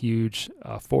just a huge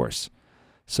force.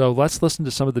 So let's listen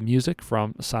to some of the music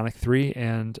from Sonic 3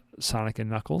 and Sonic and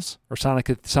Knuckles, or Sonic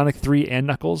 3 and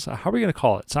Knuckles. How are we going to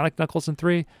call it? Sonic, Knuckles, and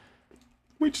 3?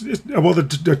 Which is, well,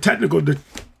 the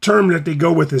term that they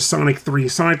go with is Sonic 3,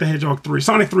 Sonic the Hedgehog 3,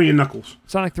 Sonic 3 and Knuckles.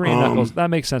 Sonic 3 and Knuckles. That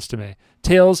makes sense to me.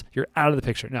 Tails, you're out of the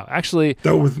picture. No, actually...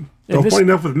 Funny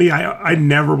enough with me, I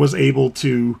never was able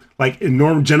to, like, in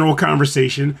normal general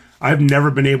conversation, I've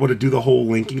never been able to do the whole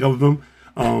linking of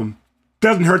them.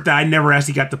 Doesn't hurt that I never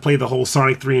actually got to play the whole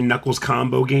Sonic 3 and Knuckles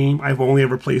combo game. I've only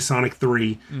ever played Sonic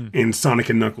 3 and Sonic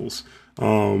and Knuckles.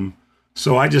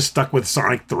 So I just stuck with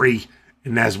Sonic 3,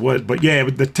 and that's what. But yeah,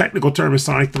 the technical term is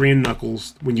Sonic 3 and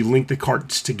Knuckles when you link the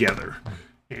carts together.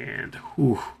 And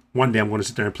one day I'm going to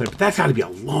sit there and play, but that's got to be a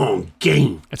long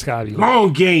game. It's got to be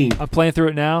long game. I'm playing through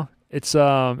it now. It's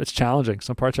challenging.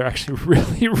 Some parts are actually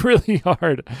really, really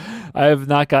hard. I have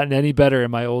not gotten any better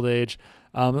in my old age.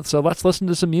 So let's listen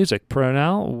to some music.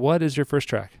 Pronal, what is your first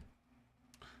track?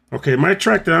 Okay, my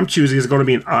track that I'm choosing is going to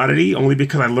be an oddity, only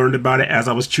because I learned about it as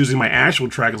I was choosing my actual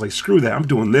track. I was like, screw that, I'm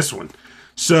doing this one.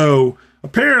 So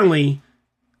apparently,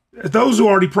 those who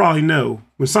already probably know,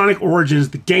 when Sonic Origins,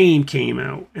 the game came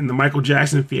out, and the Michael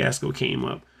Jackson fiasco came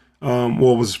up,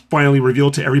 was finally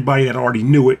revealed to everybody that already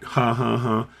knew it,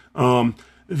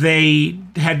 they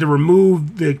had to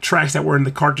remove the tracks that were in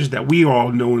the cartridge that we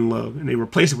all know and love, and they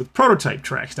replaced it with prototype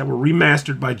tracks that were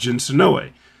remastered by Jun Senoue,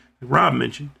 like Rob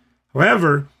mentioned.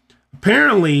 However,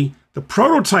 apparently, the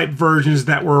prototype versions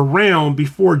that were around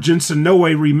before Jun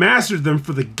Senoue remastered them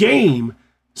for the game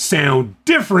sound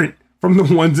different from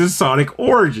the ones in Sonic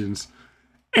Origins.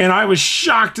 And I was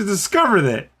shocked to discover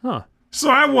that. So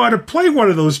I want to play one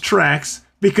of those tracks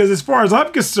because as far as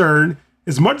I'm concerned,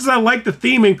 as much as I like the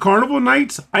theme in Carnival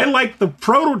Nights, I like the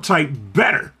prototype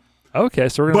better. Okay,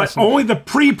 so we're going to only the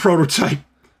pre-prototype.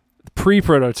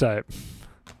 Pre-prototype.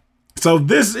 So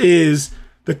this is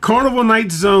the Carnival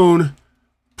Night Zone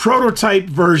prototype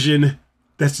version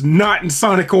that's not in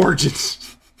Sonic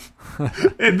Origins.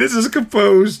 And this is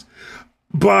composed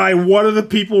by one of the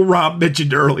people Rob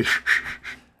mentioned earlier.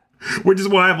 Which is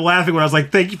why I'm laughing when I was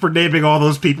like, thank you for naming all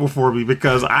those people for me,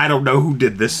 because I don't know who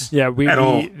did this at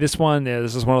all. This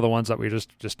is one of the ones that we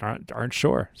just aren't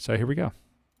sure. So here we go.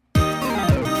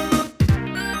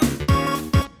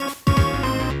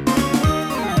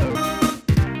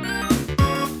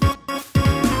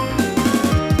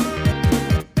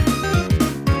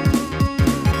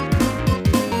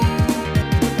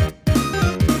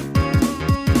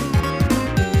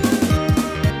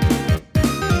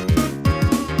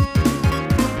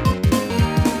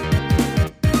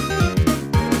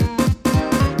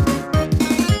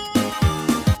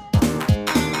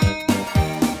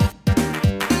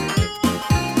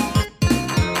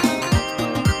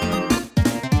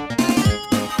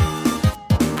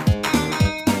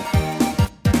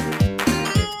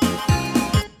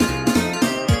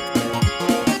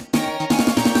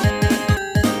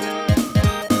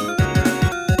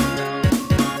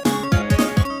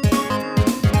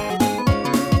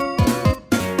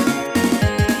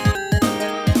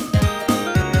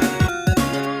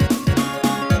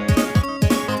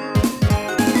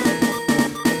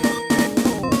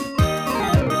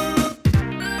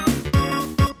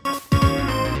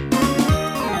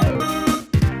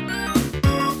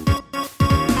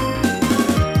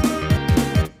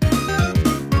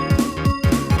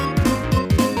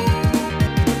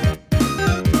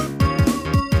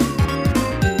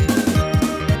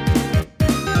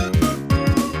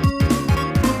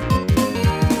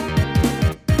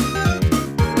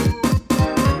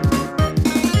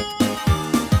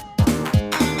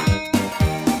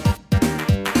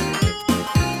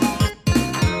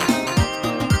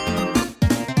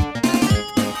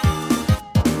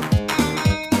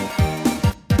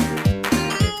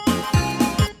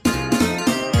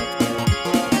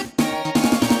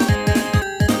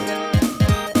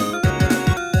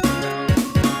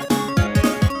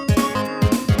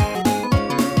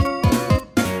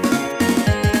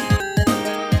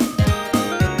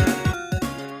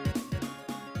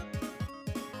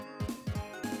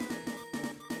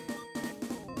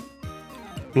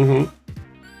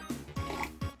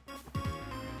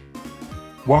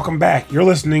 Welcome back. You're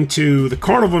listening to the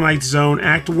Carnival Night Zone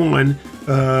Act 1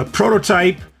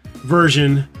 prototype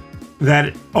version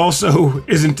that also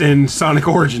isn't in Sonic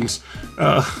Origins,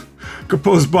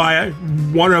 composed by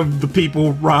one of the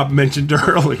people Rob mentioned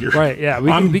earlier. Right, yeah.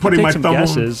 We can take some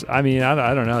guesses. I mean,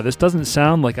 I don't know. This doesn't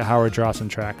sound like a Howard Drossen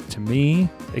track to me.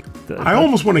 I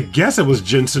almost want to guess it was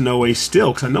Jun Senoue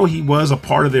still, because I know he was a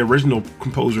part of the original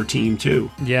composer team, too.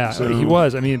 Yeah, so. He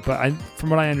was. I mean, but from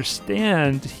what I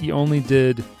understand, he only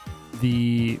did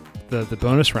the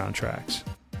bonus round tracks.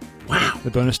 Wow.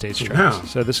 The bonus stage tracks. Wow.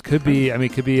 So this could be, I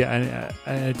mean, it could be,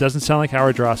 it doesn't sound like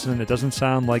Howard Drossen. It doesn't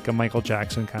sound like a Michael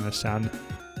Jackson kind of sound.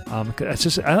 It's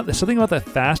just, there's something about that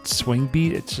fast swing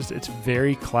beat. It's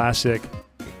very classic,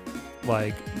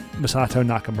 like Masato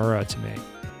Nakamura to me.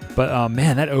 But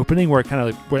man, that opening where it kind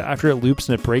of like, after it loops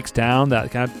and it breaks down,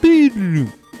 that kind of,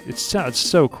 it sounds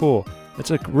so cool.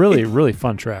 It's a really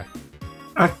fun track.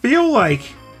 I feel like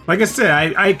I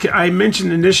said, I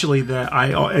mentioned initially that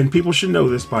and people should know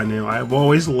this by now, I've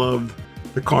always loved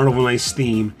the Carnival Nights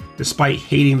theme, despite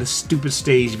hating the stupid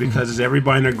stage, because as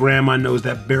everybody and their grandma knows,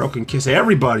 that barrel can kiss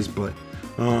everybody's butt.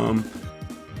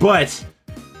 But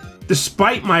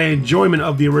despite my enjoyment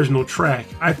of the original track,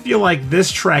 I feel like this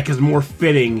track is more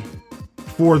fitting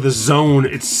for the zone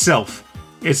itself.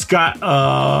 It's got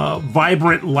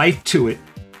vibrant life to it.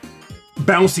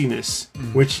 Bounciness,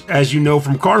 which, as you know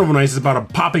from Carnival Nights, is about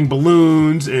popping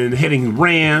balloons and hitting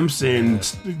ramps and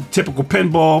typical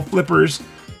pinball flippers.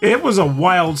 It was a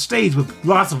wild stage with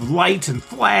lots of lights and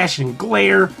flash and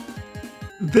glare.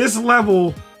 This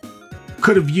level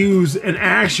could have used an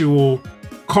actual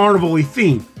carnival-y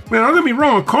theme. Now, don't get me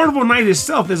wrong, Carnival Night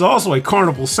itself is also a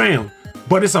carnival sound,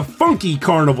 but it's a funky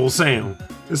carnival sound.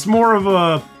 It's more of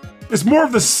the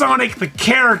Sonic, the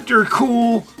character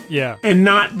cool. Yeah. And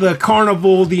not the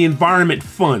carnival, the environment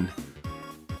fun.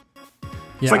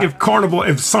 It's like if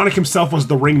Sonic himself was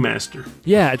the ringmaster.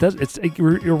 Yeah, it does.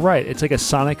 You're right. It's like a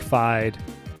Sonic-fied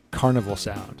carnival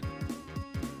sound.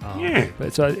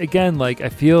 But so again, like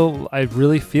I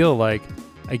really feel like,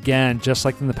 again, just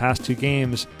like in the past two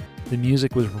games, the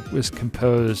music was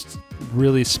composed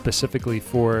really specifically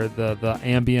for the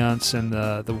ambience and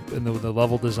the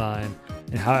level design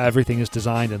and how everything is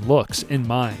designed and looks in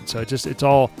mind. So it's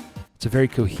a very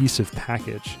cohesive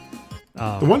package.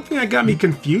 The one thing that got me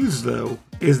confused though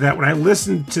is that when I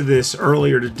listened to this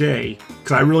earlier today,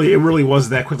 because it really was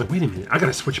that quick. Like, wait a minute, I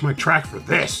gotta switch my track for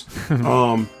this.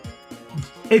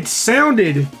 It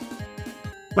sounded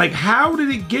like, how did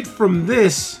it get from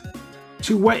this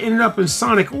to what ended up in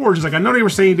Sonic Origins? Like, I know they were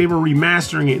saying they were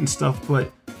remastering it and stuff,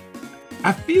 but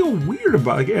I feel weird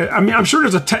about it. I mean, I'm sure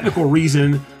there's a technical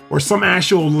reason or some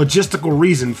actual logistical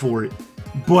reason for it,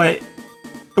 but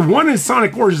the one in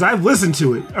Sonic Origins, I've listened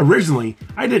to it originally.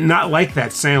 I did not like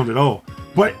that sound at all,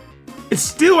 but it's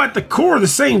still at the core the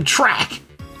same track.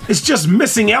 It's just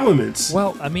missing elements.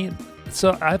 Well, I mean,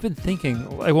 so I've been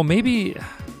thinking, like, like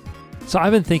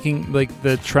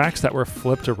the tracks that were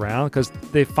flipped around, because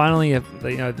they finally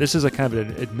have, this is a kind of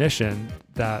an admission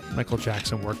that Michael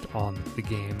Jackson worked on the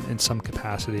game in some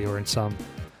capacity or in some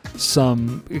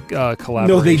collaboration.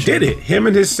 No, they did it. Him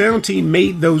and his sound team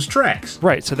made those tracks.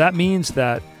 Right. So that means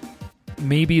that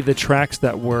maybe the tracks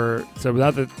that were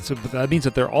that means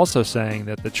that they're also saying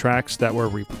that the tracks that were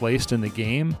replaced in the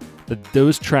game, that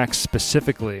those tracks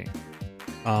specifically,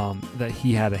 that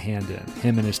he had a hand in,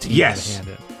 him and his team had a hand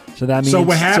in. So that means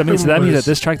that means that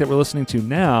this track that we're listening to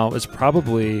now is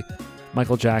probably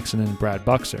Michael Jackson and Brad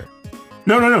Buxer.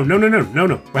 No.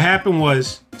 What happened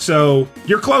was, so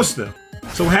you're close though.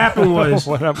 So what happened was...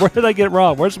 Where did I get it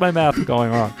wrong? Where's my math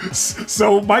going wrong?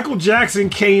 So Michael Jackson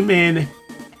came in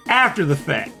after the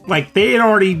fact. Like, they had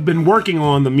already been working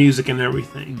on the music and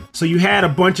everything. So you had a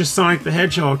bunch of Sonic the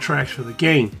Hedgehog tracks for the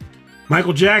game.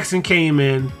 Michael Jackson came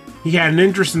in. He had an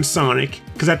interest in Sonic.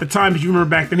 Because at the time, if you remember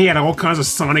back then, he had all kinds of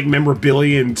Sonic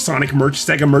memorabilia and Sonic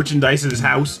Sega merchandise at his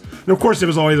house. And of course, there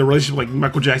was always a relationship like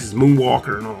Michael Jackson's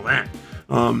Moonwalker and all that.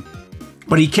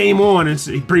 But he came on and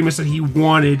he pretty much said he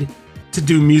wanted to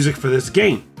do music for this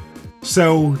game.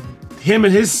 So him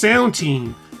and his sound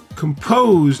team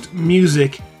composed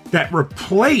music that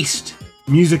replaced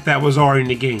music that was already in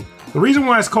the game. The reason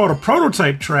why it's called a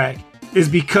prototype track is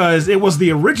because it was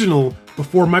the original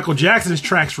before Michael Jackson's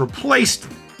tracks replaced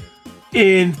them.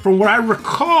 And from what I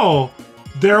recall,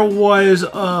 there was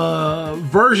a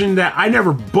version that I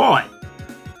never bought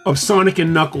of Sonic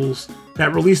and Knuckles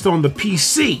that released on the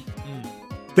PC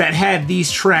that had these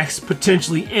tracks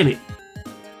potentially in it.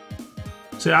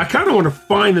 So I kind of want to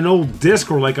find an old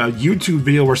disc or like a YouTube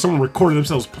video where someone recorded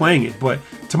themselves playing it. But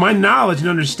to my knowledge and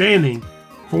understanding,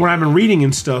 from what I've been reading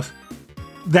and stuff,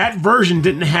 that version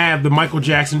didn't have the Michael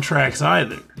Jackson tracks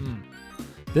either.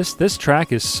 This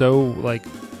track is so, like,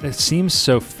 it seems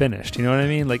so finished. You know what I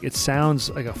mean? Like, it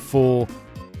sounds like a full,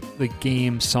 like,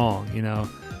 game song, you know?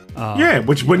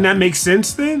 Wouldn't that make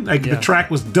sense then? Like, the track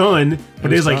was done,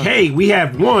 but it's like, hey, we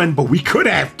have one, but we could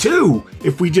have two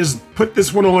if we just put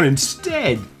this one on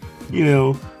instead, you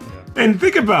know? Yeah. And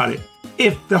think about it.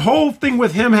 If the whole thing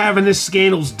with him having his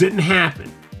scandals didn't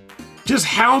happen, just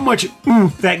how much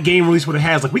oomph that game release would have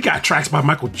had. Like, we got tracks by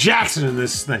Michael Jackson in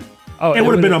this thing. Oh, it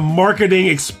would have been a marketing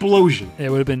explosion.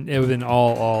 It would have been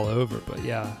all over. But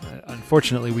yeah,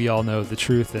 unfortunately, we all know the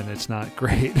truth, and it's not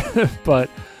great. But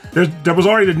there was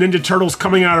already the Ninja Turtles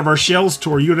coming out of our shells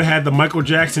tour. You'd have had the Michael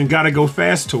Jackson Gotta Go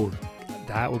Fast tour.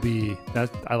 That would be that.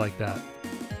 I like that.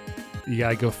 You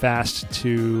gotta go fast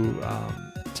to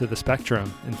the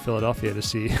Spectrum in Philadelphia to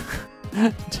see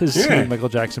see Michael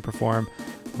Jackson perform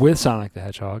with Sonic the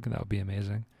Hedgehog, and that would be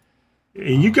amazing.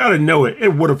 And you got to know it.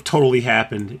 It would have totally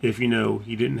happened if he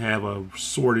didn't have a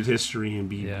sordid history and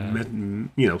be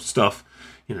stuff.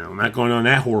 Not going on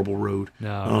that horrible road.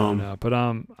 No. But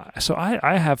so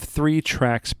I have 3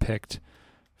 tracks picked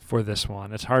for this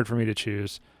one. It's hard for me to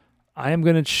choose. I am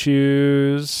going to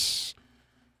choose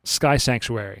Sky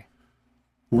Sanctuary.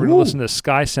 We're going to listen to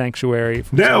Sky Sanctuary.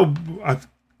 I was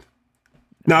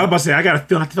about to say, I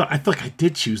feel like I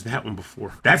did choose that one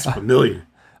before. That's familiar.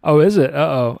 Oh, is it?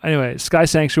 Uh-oh. Anyway, Sky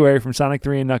Sanctuary from Sonic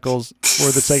 3 and Knuckles for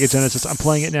the Sega Genesis. I'm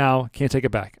playing it now. Can't take it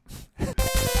back.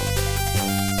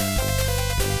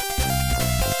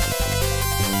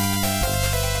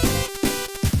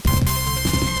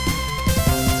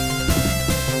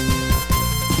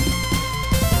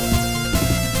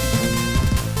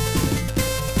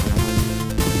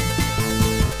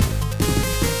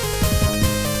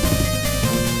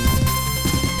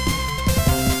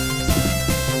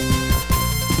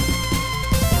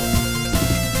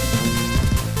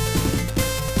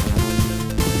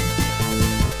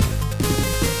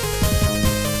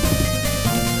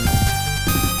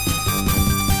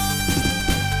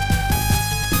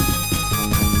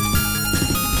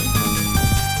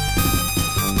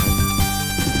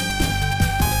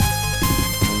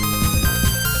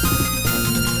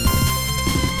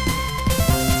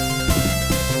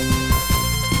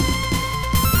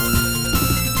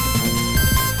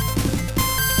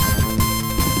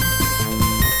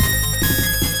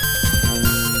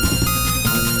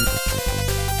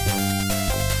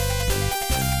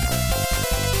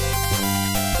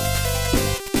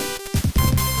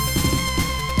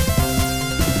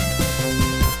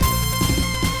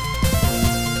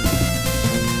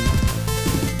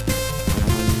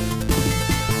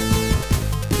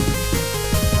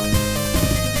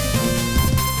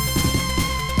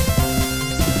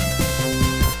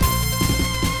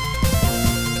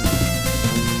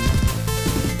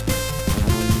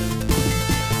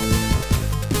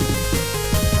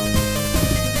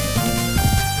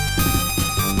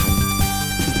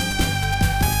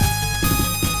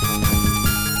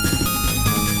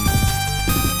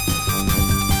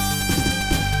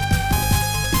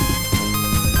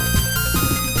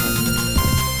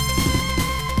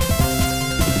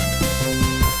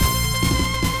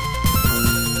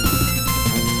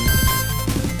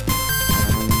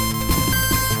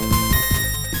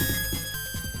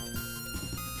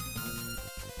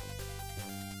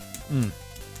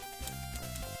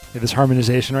 This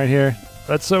harmonization right here.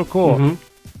 That's so cool.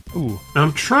 Mm-hmm. Ooh.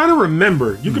 I'm trying to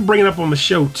remember. You can bring it up on the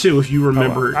show, too, if you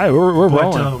remember. We're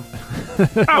rolling.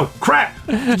 Oh, crap.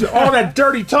 All that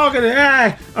dirty talking.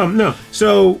 No.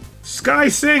 So, Sky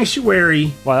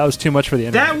Sanctuary. Wow, that was too much for the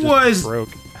internet. That was... broke.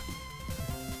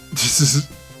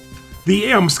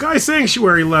 The Sky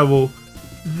Sanctuary level,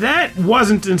 that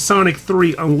wasn't in Sonic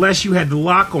 3 unless you had the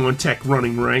lock-on tech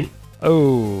running, right?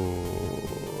 Oh...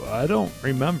 I don't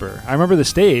remember. I remember the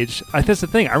stage. That's the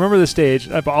thing. I remember the stage,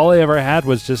 but all I ever had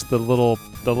was just the little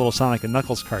Sonic and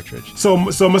Knuckles cartridge. So it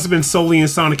must have been solely in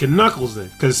Sonic and Knuckles then,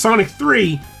 because Sonic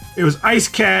 3, it was Ice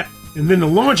Cap and then the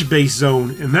launch base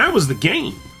zone, and that was the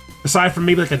game. Aside from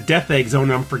maybe like a Death Egg zone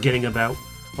I'm forgetting about,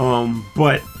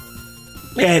 but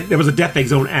there was a Death Egg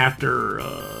zone after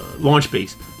launch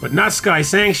base, but not Sky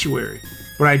Sanctuary.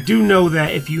 But I do know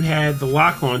that if you had the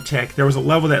lock-on tech, there was a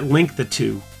level that linked the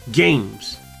two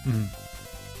games.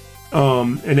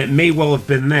 And it may well have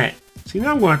been that. See,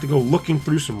 now I'm going to have to go looking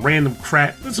through some random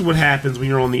crap. This is what happens when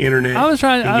you're on the internet. I was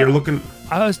trying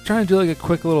to do like a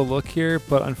quick little look here,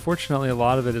 but unfortunately a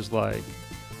lot of it is like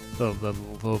the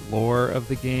lore of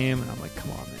the game, and I'm like, come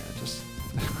on,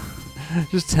 man,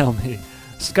 just tell me.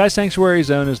 Sky Sanctuary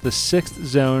Zone is the 6th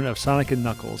zone of Sonic and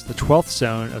Knuckles, the 12th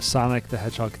zone of Sonic the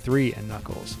Hedgehog 3 and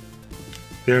Knuckles.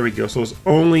 There we go. So it's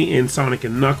only in Sonic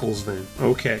and Knuckles then.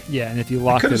 Okay. Yeah, and if you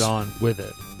locked it on with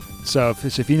it. So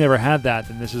if you never had that,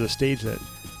 then this is a stage that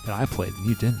I played and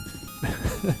you didn't.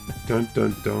 Dun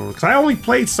dun dun. Because I only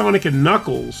played Sonic and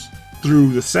Knuckles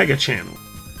through the Sega channel,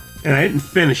 and I didn't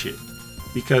finish it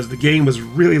because the game was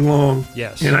really long.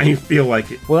 Yes. And I didn't feel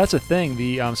like it. Well, that's the thing.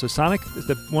 So Sonic,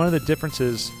 one of the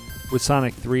differences with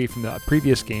Sonic 3 from the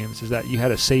previous games is that you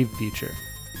had a save feature.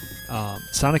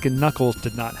 Sonic and Knuckles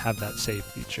did not have that save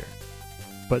feature,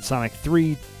 but Sonic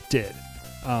 3 did.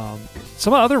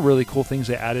 Some other really cool things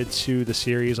they added to the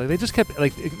series, like they just kept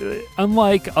like,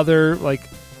 unlike other like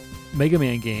Mega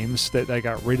Man games that I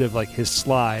got rid of like his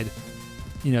slide.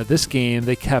 This game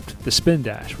they kept the spin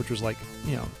dash, which was like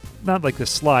not like the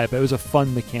slide, but it was a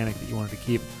fun mechanic that you wanted to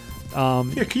keep.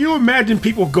 Can you imagine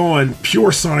people going,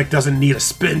 pure Sonic doesn't need a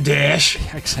spin dash?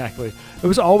 Yeah, exactly. It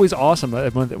was always awesome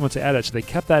once they added it. So they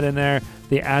kept that in there.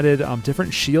 They added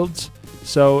different shields.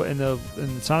 So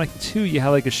in Sonic 2, you had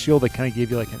like a shield that kind of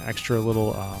gave you like an extra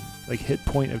little like hit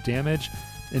point of damage.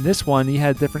 In this one, you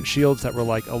had different shields that were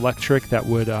like electric that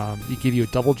would give you a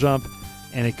double jump,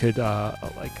 and it could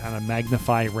like kind of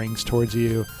magnify rings towards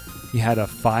you. You had a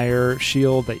fire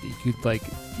shield that you could like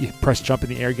you press jump in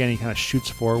the air again, and he kind of shoots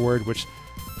forward, which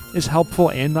is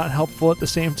helpful and not helpful at the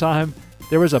same time.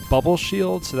 There was a bubble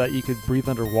shield so that you could breathe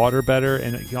underwater better,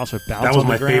 and you can also bounce. That was on the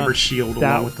my ground. favorite shield,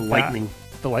 along with the lightning.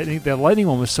 The lightning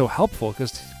one was so helpful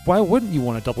because why wouldn't you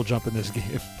want to double jump in this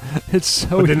game? It's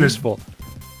so useful.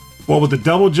 Well, with the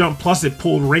double jump, plus it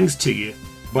pulled rings to you.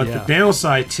 But the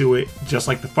downside to it, just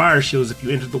like the fire shields, if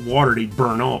you entered the water, they'd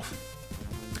burn off.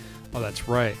 Oh, that's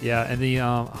right. Yeah, and the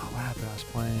what happened? I was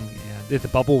playing and the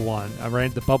bubble one. I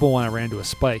ran into a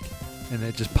spike, and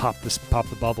it just popped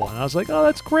the bubble, and I was like, oh,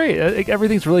 that's great.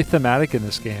 Everything's really thematic in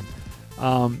this game.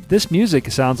 This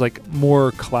music sounds like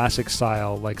more classic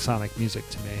style, like Sonic music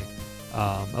to me.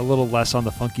 A little less on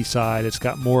the funky side. It's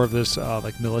got more of this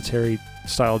like military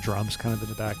style drums kind of in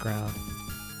the background.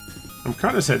 I'm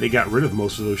kind of sad they got rid of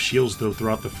most of those shields though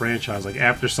throughout the franchise. Like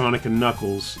after Sonic and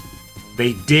Knuckles,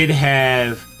 they did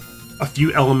have a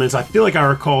few elements. I feel like I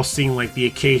recall seeing like the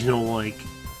occasional like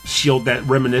shield that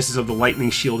reminisces of the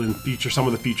lightning shield in some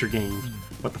of the future games.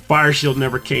 But the fire shield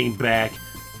never came back.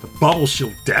 The bubble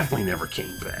shield definitely never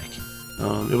came back.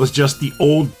 It was just the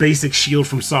old basic shield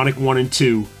from Sonic 1 and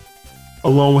 2,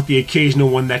 along with the occasional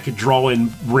one that could draw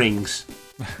in rings.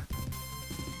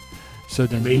 So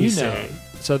then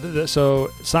so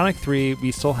Sonic 3,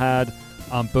 we still had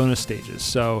bonus stages.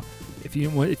 So if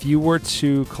you were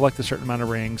to collect a certain amount of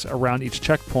rings around each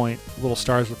checkpoint, little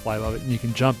stars would fly above it, and you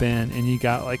can jump in, and you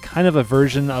got like kind of a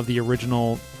version of the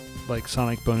original like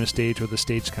Sonic bonus stage where the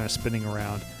stage kind of spinning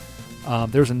around.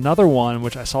 There was another one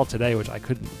which I saw today, which I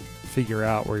couldn't figure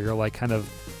out, where you're like kind of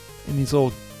in these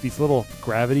little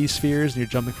gravity spheres, and you're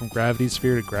jumping from gravity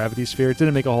sphere to gravity sphere. It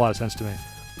didn't make a whole lot of sense to me.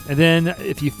 And then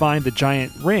if you find the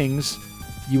giant rings,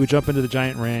 you would jump into the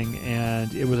giant ring,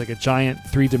 and it was like a giant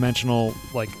 3-dimensional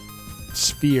like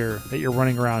sphere that you're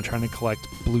running around trying to collect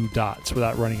blue dots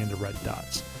without running into red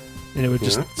dots. And it would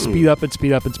just speed up and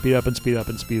speed up and speed up and speed up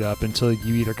and speed up until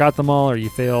you either got them all or you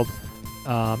failed.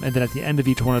 And then at the end of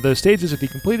each one of those stages, if you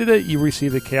completed it, you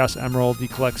receive the Chaos Emerald. You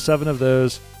collect 7 of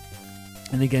those,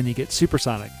 and again, you get Super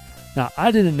Sonic. Now,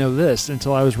 I didn't know this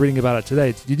until I was reading about it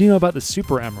today. Did you know about the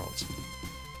Super Emeralds?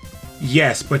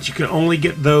 Yes, but you can only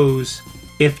get those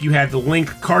if you had the Link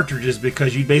cartridges,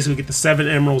 because you basically get the 7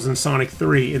 emeralds in Sonic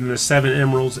 3 and the 7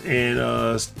 emeralds in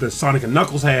the Sonic and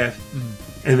Knuckles have.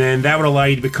 And then that would allow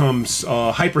you to become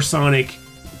Hypersonic,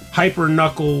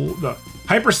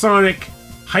 Hypersonic,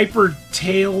 Hyper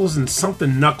Tails, and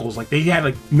something Knuckles. Like they had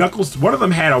like Knuckles. One of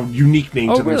them had a unique name.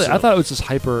 Oh, to really? themselves. I thought it was just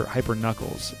Hyper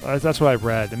Knuckles. That's what I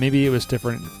read. And maybe it was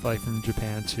different, like from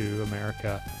Japan to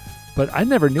America. But I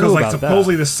never knew about that. Because like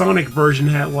supposedly the Sonic version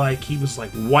had like he was like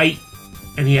white,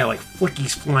 and he had like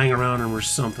flickies flying around him or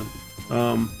something.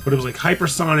 But it was like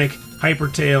Hypersonic, Hyper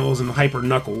Tails, and Hyper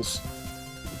Knuckles.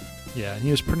 Yeah, and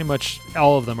he was pretty much,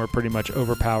 all of them are pretty much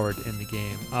overpowered in the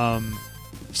game.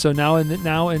 So now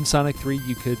in Sonic 3,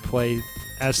 you could play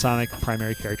as Sonic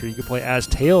primary character. You could play as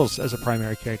Tails as a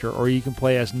primary character, or you can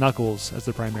play as Knuckles as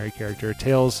the primary character.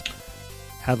 Tails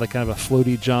had like kind of a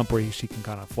floaty jump where she can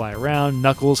kind of fly around.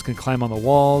 Knuckles can climb on the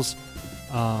walls.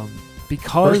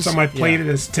 Because first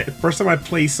time I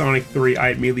played Sonic 3, I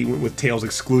immediately went with Tails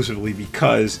exclusively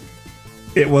because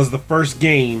it was the first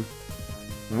game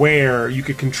where you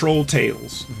could control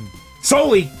Tails.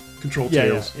 Solely control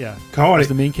Tails. Yeah. Caught it.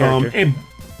 the main character.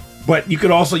 But you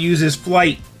could also use his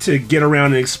flight to get around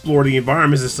and explore the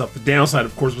environments and stuff. The downside,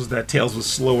 of course, was that Tails was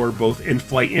slower both in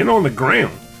flight and on the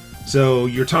ground. So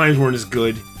your times weren't as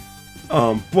good.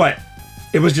 But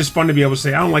it was just fun to be able to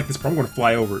say, I don't like this, but I'm going to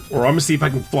fly over it. Or I'm going to see if I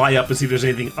can fly up and see if there's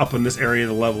anything up in this area of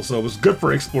the level. So it was good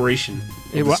for exploration.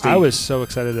 I was so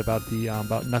excited about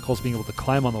about Knuckles being able to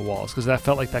climb on the walls, because that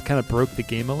felt like that kind of broke the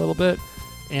game a little bit.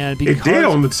 And because, it did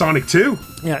on the Sonic 2.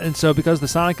 Yeah, and so because the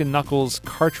Sonic and Knuckles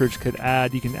cartridge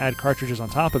you can add cartridges on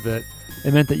top of it,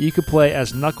 it meant that you could play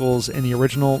as Knuckles in the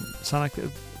original Sonic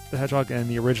the Hedgehog and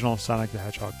the original Sonic the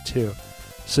Hedgehog 2.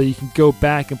 so you can go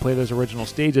back and play those original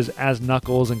stages as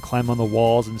Knuckles and climb on the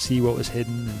walls and see what was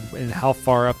hidden and how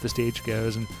far up the stage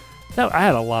goes. And I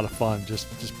had a lot of fun just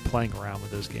playing around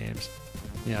with those games.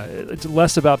 It's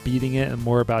less about beating it and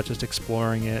more about just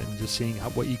exploring it and just seeing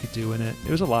what you could do in it.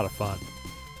 It was a lot of fun.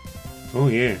 Oh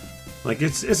yeah, like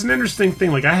it's an interesting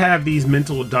thing. Like I have these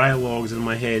mental dialogues in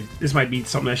my head. This might be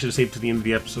something I should have saved to the end of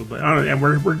the episode, but I don't know.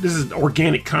 And this is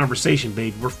organic conversation,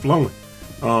 baby. We're flowing.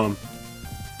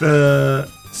 The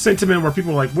sentiment where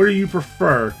people are like, "What do you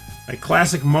prefer, like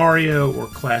classic Mario or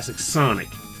classic Sonic?"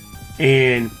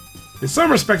 And in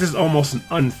some respects, it's almost an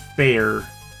unfair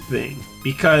thing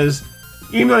because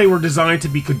even though they were designed to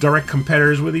be direct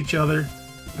competitors with each other,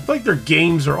 I feel like their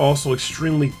games are also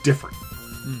extremely different.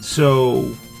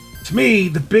 So, to me,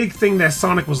 the big thing that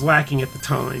Sonic was lacking at the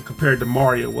time compared to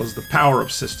Mario was the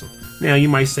power-up system. Now, you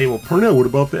might say, well, Pernell, what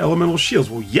about the elemental shields?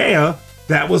 Well, yeah,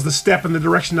 that was the step in the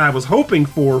direction I was hoping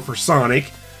for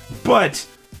Sonic, but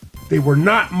they were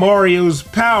not Mario's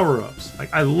power-ups.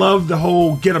 Like, I love the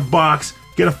whole get a box,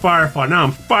 get a Firefly. Now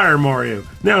I'm Fire Mario.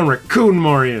 Now I'm Raccoon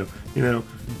Mario,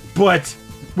 But,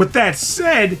 with that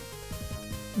said,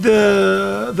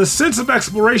 the sense of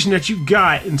exploration that you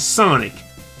got in Sonic,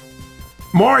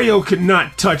 Mario could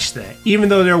not touch that, even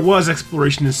though there was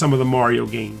exploration in some of the Mario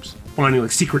games, finding like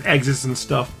secret exits and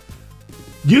stuff.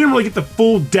 You didn't really get the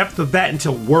full depth of that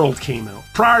until World came out.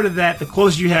 Prior to that, the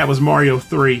closest you had was Mario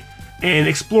 3, and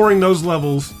exploring those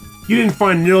levels, you didn't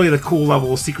find nearly the cool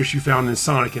level of secrets you found in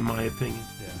Sonic, in my opinion.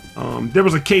 Yeah. There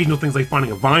was occasional things like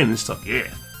finding a vine and stuff,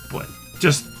 but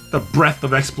just the breadth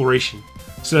of exploration.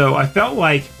 So I felt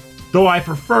like, though I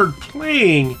preferred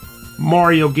playing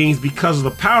Mario games because of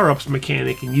the power-ups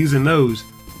mechanic and using those,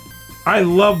 I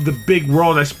loved the big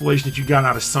world exploration that you got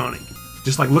out of Sonic.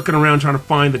 Just like looking around trying to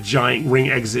find the giant ring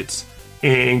exits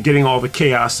and getting all the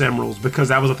Chaos Emeralds, because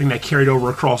that was a thing that carried over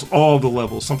across all the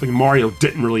levels, something Mario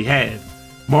didn't really have.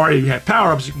 Mario, you had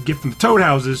power-ups you could get from the Toad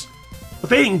houses, but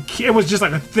they didn't. It was just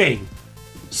like a thing.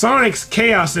 Sonic's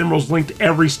Chaos Emeralds linked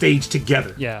every stage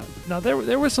together. Yeah. Now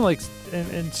there was some like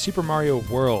in Super Mario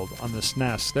World on the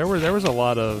SNES. There was a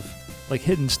lot of like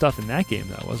hidden stuff in that game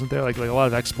though, wasn't there? Like a lot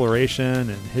of exploration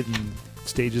and hidden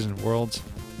stages and worlds.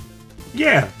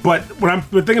 Yeah, but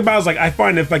the thing about it is like I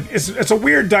find it's a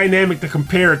weird dynamic to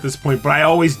compare at this point, but I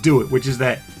always do it, which is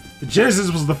that the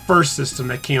Genesis was the first system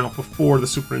that came out before the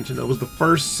Super Nintendo. It was the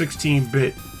first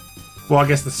 16-bit. Well, I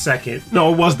guess the second.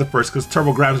 No, it was the first because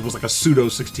TurboGrafx was like a pseudo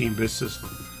 16-bit system.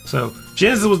 So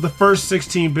Genesis was the first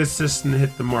 16-bit system to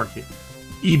hit the market.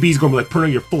 EB's gonna be like,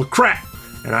 Pernell, you're full of crap,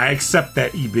 and I accept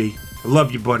that, EB. I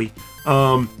love you, buddy.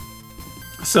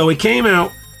 So it came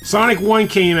out. Sonic 1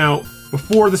 came out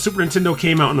before the Super Nintendo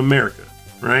came out in America,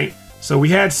 right? So we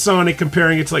had Sonic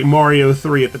comparing it to like Mario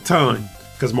 3 at the time,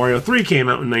 because Mario 3 came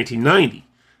out in 1990.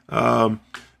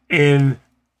 And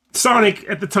Sonic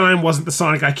at the time wasn't the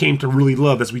Sonic I came to really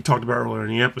love, as we talked about earlier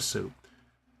in the episode.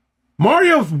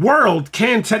 Mario World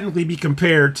can technically be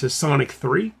compared to Sonic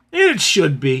 3, and it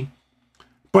should be.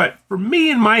 But for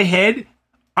me, in my head,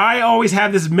 I always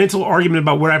have this mental argument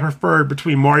about what I preferred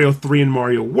between Mario 3 and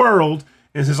Mario World.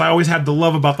 And since I always had the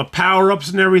love about the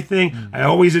power-ups and everything, I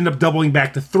always end up doubling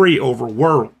back to 3 over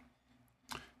World.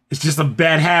 It's just a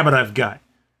bad habit I've got.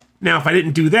 Now, if I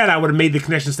didn't do that, I would have made the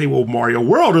connection and say, well, Mario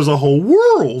World is a whole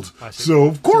world. So,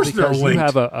 of course, they're linked. You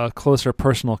have a closer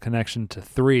personal connection to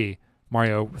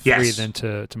Mario 3 than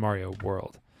to Mario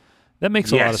World. That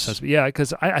makes a lot of sense. But yeah,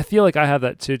 because I feel like I have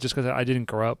that too, just because I didn't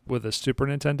grow up with a Super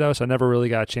Nintendo, so I never really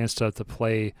got a chance to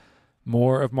play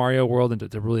more of Mario World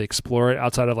and to really explore it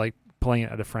outside of like playing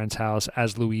it at a friend's house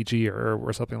as Luigi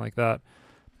or something like that.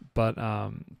 But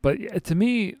to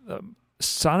me,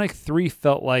 Sonic 3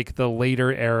 felt like the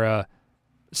later era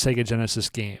Sega Genesis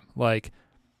game. Like,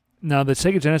 now the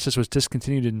Sega Genesis was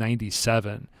discontinued in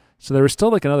 97, so there was still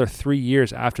like another 3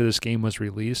 years after this game was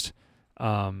released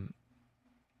of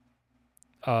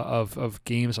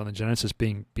games on the Genesis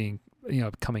being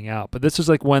coming out. But this was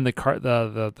like when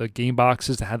the game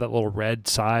boxes that had that little red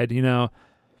side, So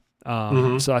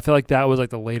I feel like that was like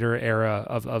the later era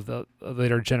of the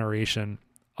later generation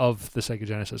of the Sega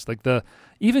Genesis. Like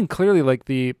even clearly like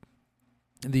the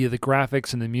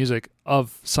graphics and the music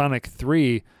of Sonic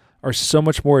 3 are so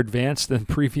much more advanced than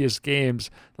previous games.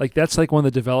 Like that's like when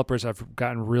the developers have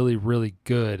gotten really, really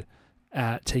good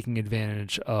at taking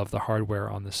advantage of the hardware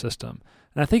on the system.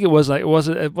 And I think it wasn't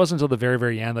until the very,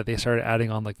 very end that they started adding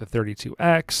on like the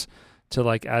 32X to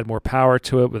like add more power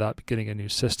to it without getting a new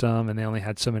system. And they only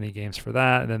had so many games for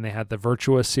that. And then they had the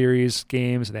Virtua series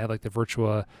games, and they had like the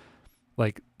Virtua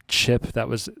like chip that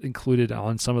was included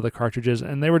on some of the cartridges.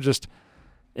 And they were just,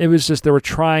 it was just they were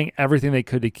trying everything they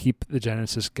could to keep the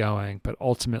Genesis going, but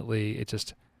ultimately it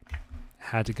just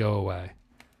had to go away,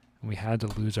 and we had to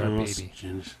lose our baby.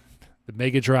 The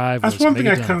Mega Drive. That's one thing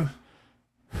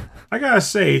I gotta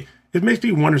say. It makes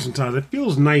me wonder sometimes. It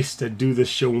feels nice to do this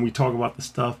show when we talk about the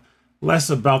stuff, less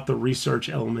about the research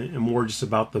element and more just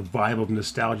about the vibe of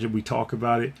nostalgia. We talk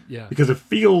about it, because it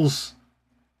feels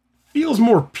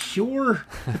more pure.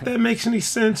 If that makes any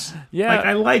sense. Yeah, like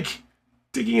I like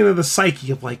digging into the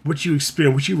psyche of like what you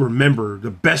experience, what you remember,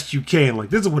 the best you can. Like,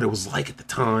 this is what it was like at the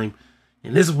time,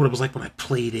 and this is what it was like when I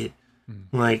played it.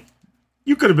 Like,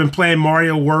 you could have been playing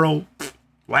Mario World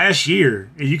last year,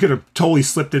 and you could have totally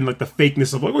slipped in like the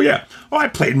fakeness of like, I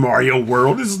played Mario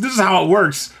World. This is how it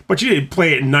works. But you didn't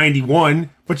play it in '91.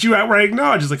 But you outright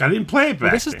acknowledge, it's like, I didn't play it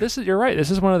back then. This is you're right.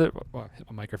 This is one of the hit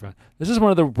my microphone. This is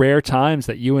one of the rare times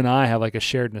that you and I have like a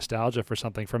shared nostalgia for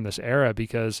something from this era,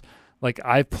 because like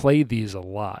I've played these a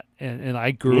lot, and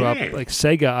I grew up like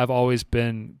Sega. I've always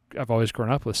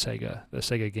grown up with Sega, the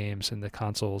Sega games and the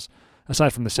consoles.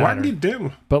 Aside from the Saturn, I can get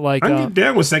down. But like, I can get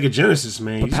down with Sega Genesis,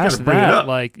 man. You just gotta bring it up.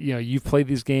 Like, you've played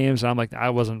these games, and I'm like,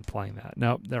 I wasn't playing that.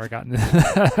 Nope, never gotten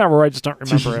that. Or I just don't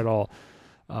remember at all.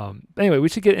 Anyway, we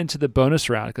should get into the bonus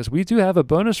round, because we do have a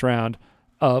bonus round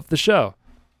of the show.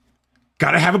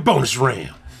 Gotta have a bonus round.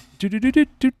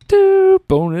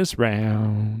 Bonus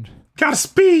round. Gotta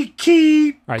speak,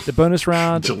 Keith. All right, the bonus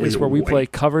round is where we play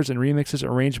covers and remixes,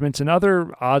 arrangements, and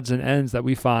other odds and ends that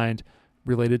we find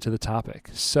related to the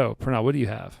topic. So, Pranav, what do you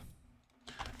have?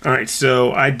 All right,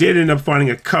 so I did end up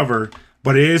finding a cover,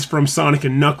 but it is from Sonic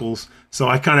and Knuckles. So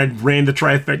I kind of ran the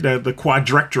trifecta, the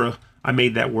quadrectra. I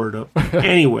made that word up.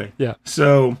 Anyway,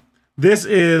 so this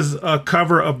is a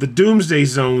cover of the Doomsday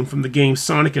Zone from the game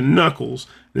Sonic and Knuckles.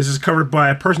 This is covered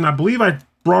by a person I believe I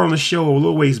brought on the show a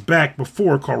little ways back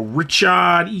before, called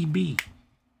Richard E.B.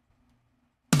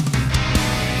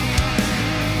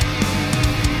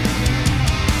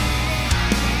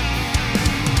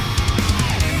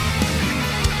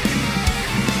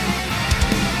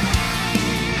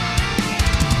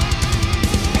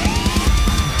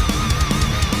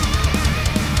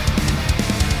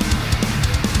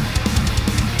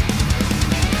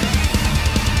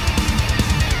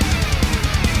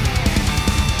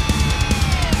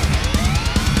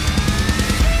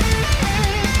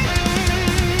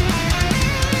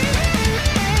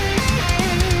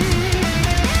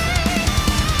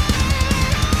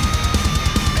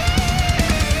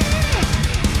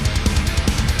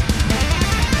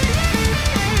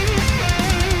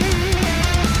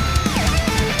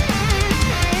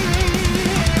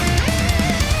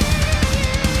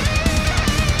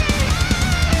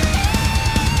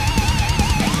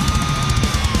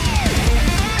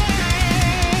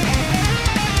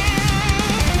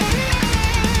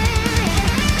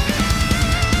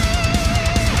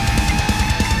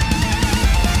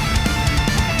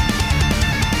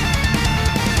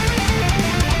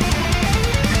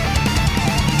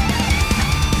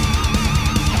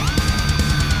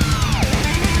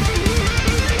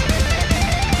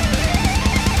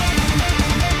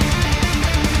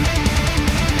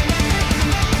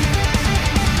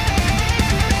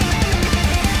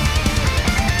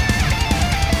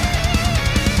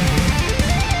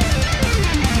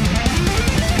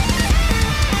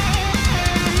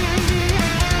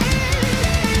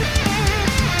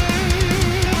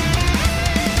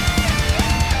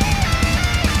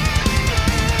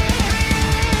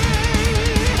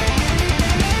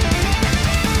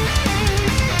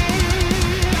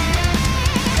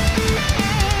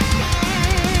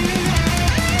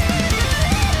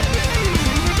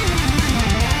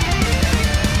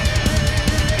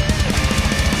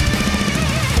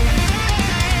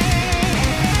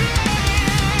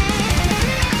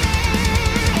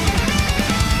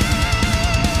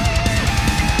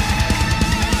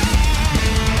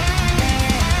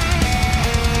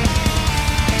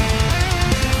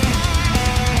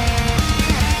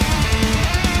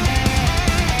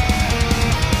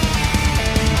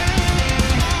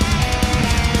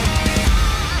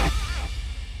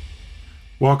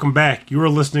 Welcome back. You are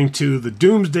listening to the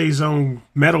Doomsday Zone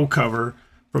metal cover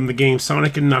from the game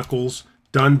Sonic and Knuckles,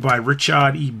 done by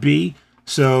Richard E.B.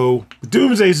 So, the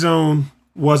Doomsday Zone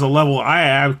was a level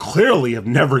I clearly have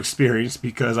never experienced,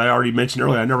 because I already mentioned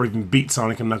earlier I never even beat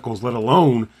Sonic and Knuckles, let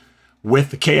alone with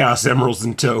the Chaos Emeralds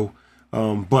in tow.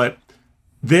 But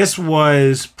this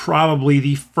was probably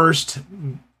the first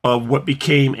of what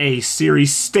became a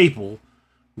series staple,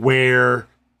 where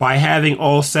by having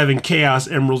all 7 Chaos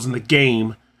Emeralds in the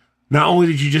game, not only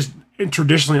did you just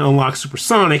traditionally unlock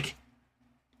Supersonic,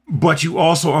 but you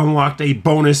also unlocked a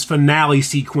bonus finale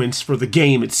sequence for the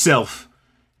game itself.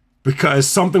 because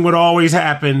something would always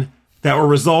happen that would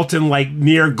result in like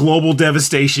near global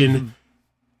devastation,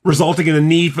 resulting in the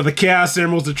need for the Chaos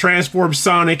Emeralds to transform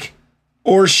Sonic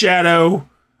or Shadow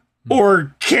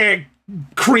or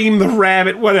Cream the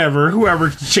Rabbit, whatever,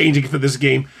 whoever's changing for this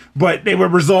game. But they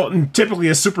would result in typically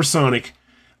a Super Sonic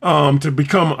to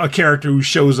become a character who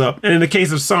shows up. And in the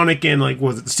case of Sonic and like,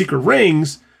 was it the Secret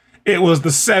Rings, it was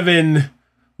the 7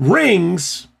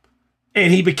 rings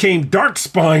and he became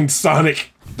Dark-Spined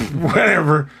Sonic,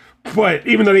 whatever. But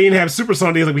even though they didn't have Super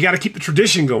Sonic, they was like, we got to keep the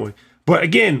tradition going. But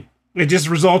again, it just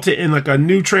resulted in like a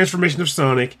new transformation of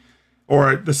Sonic,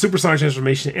 or the Super Sonic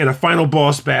transformation, and a final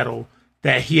boss battle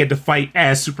that he had to fight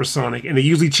as Super Sonic. And they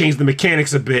usually changed the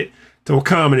mechanics a bit to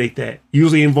accommodate that,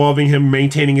 usually involving him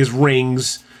maintaining his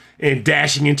rings and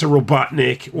dashing into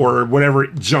Robotnik or whatever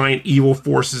giant evil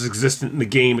forces existent in the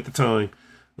game at the time,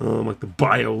 like the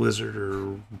Bio Lizard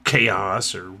or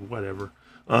Chaos or whatever.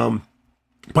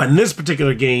 But in this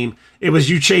particular game, it was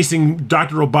you chasing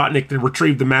Dr. Robotnik to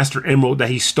retrieve the Master Emerald that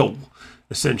he stole,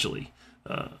 essentially.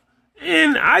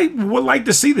 And I would like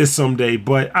to see this someday,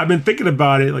 but I've been thinking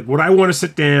about it. Like, would I want to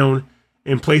sit down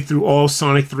and play through all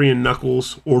Sonic 3 and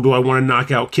Knuckles, or do I want to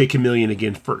knock out Kid Chameleon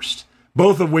again first?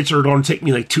 Both of which are going to take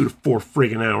me like 2 to 4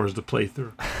 friggin' hours to play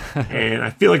through. And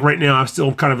I feel like right now I'm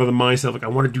still kind of the mindset like I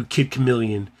want to do Kid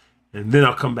Chameleon, and then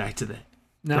I'll come back to that.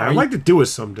 Now, I'd like to do it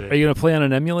someday. Are you going to play on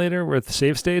an emulator with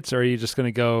save states, or are you just going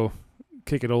to go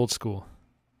kick it old school?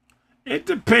 It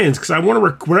depends, because I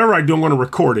want to whatever I do, I'm going to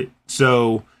record it.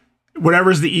 So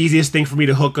whatever's the easiest thing for me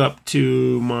to hook up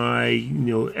to my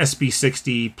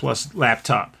SB60 plus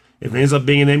laptop. If it ends up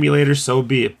being an emulator, so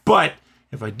be it. But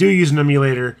if I do use an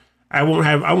emulator, I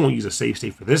won't use a save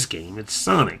state for this game. It's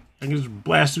Sonic. I can just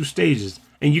blast through stages,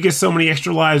 and you get so many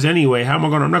extra lives anyway. I'm not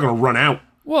going to run out.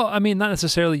 Well, I mean, not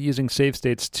necessarily using save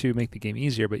states to make the game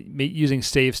easier, but using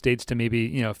save states to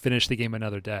maybe, finish the game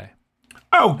another day.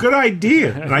 Oh, good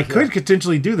idea. And I could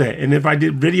potentially do that. And if I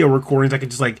did video recordings, I could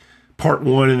just like part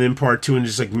 1 and then part 2 and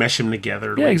just like mesh them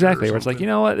together. Yeah, exactly. Where it's like, you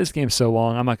know what, this game's so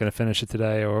long, I'm not going to finish it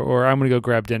today, or I'm going to go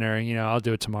grab dinner and, I'll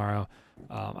do it tomorrow.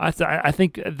 I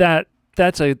think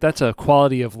that's a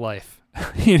quality of life,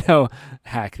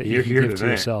 hack that you can give to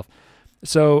yourself.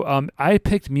 So I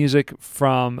picked the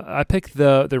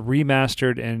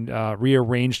remastered and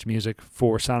rearranged music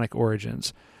for Sonic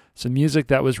Origins. Some music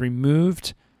that was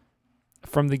removed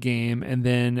from the game, and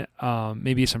then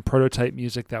maybe some prototype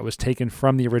music that was taken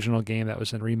from the original game that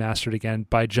was then remastered again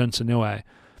by Jun Senoue.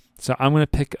 So I'm going to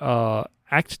pick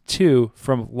Act 2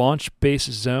 from Launch Base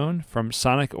Zone from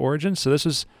Sonic Origins. So this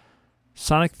is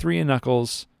Sonic 3 and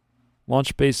Knuckles,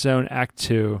 Launch Base Zone Act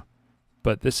 2.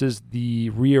 But this is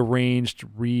the rearranged,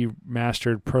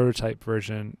 remastered prototype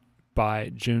version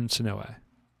by Jun Senoue.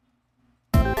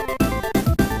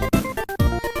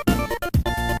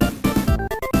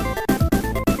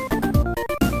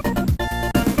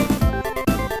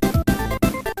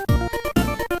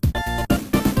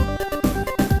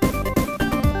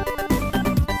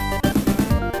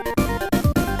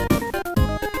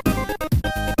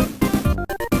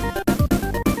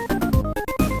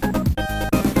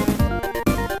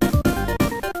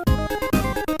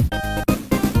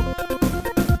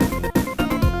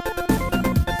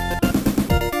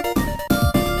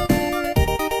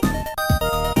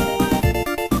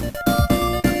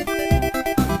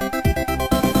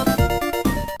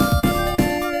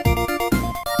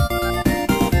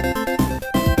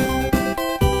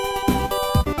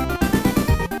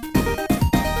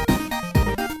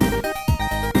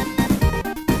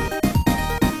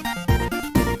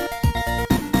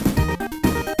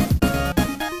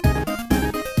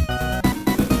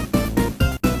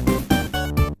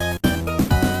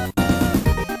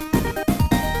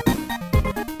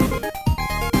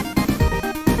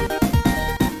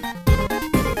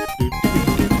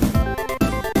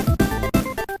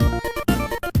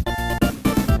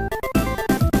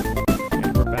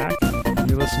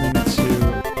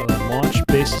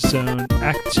 Zone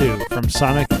Act 2 from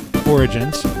Sonic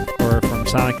Origins, or from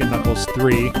Sonic and Knuckles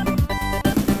 3,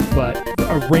 but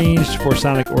arranged for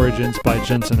Sonic Origins by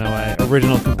Jun Senoue.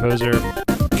 Original composer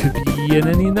could be in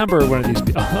any number of one of these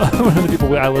people, one of the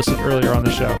people I listed earlier on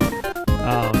the show.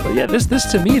 But yeah, this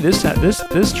to me, this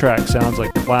track sounds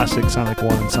like classic Sonic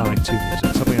 1 and Sonic 2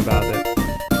 music. Something about it,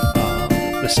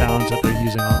 the sounds that they're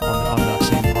using on the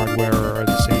same hardware or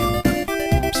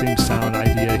the same sound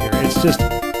idea here. It's just.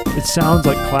 It sounds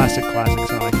like classic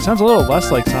Sonic. It sounds a little less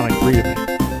like Sonic 3 to me.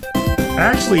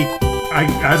 Actually,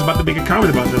 I was about to make a comment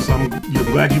about this. I'm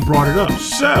glad you brought it up.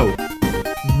 So,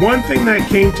 one thing that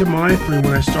came to mind for me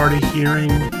when I started hearing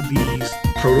these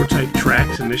prototype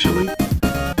tracks initially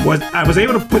was I was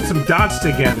able to put some dots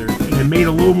together, and it made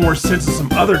a little more sense of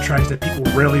some other tracks that people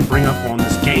rarely bring up on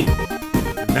this game.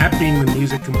 That being the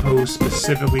music composed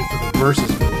specifically for the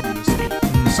versus mode in this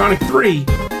game. Sonic 3,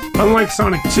 unlike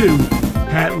Sonic 2,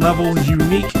 had levels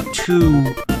unique to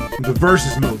the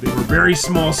versus mode. They were very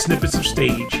small snippets of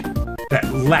stage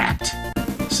that lapped.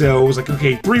 So it was like,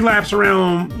 okay, 3 laps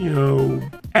around,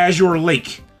 Azure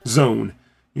Lake zone,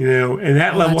 and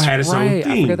that level had its own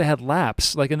theme. I forgot they had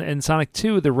laps. Like in Sonic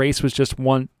 2, the race was just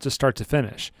one to start to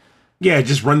finish. Yeah,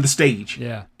 just run the stage.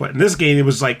 Yeah. But in this game, it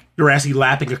was like you're actually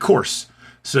lapping a course.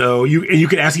 So you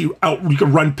could actually you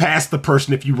could run past the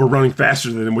person if you were running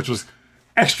faster than them, which was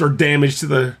extra damage to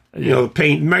the the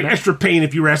pain, extra pain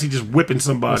if you were actually just whipping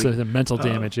somebody. So the mental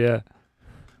damage, yeah.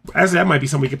 As that might be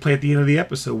something we could play at the end of the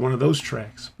episode, one of those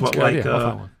tracks. But like,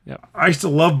 I used to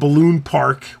love Balloon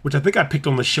Park, which I think I picked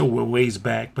on the show a ways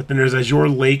back. But then there's Azure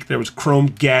Lake, there was Chrome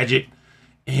Gadget,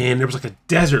 and there was like a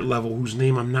desert level whose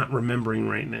name I'm not remembering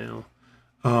right now.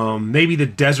 Maybe the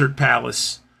Desert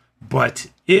Palace, but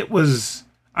it was.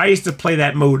 I used to play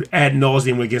that mode ad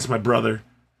nauseum against my brother,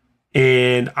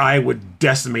 and I would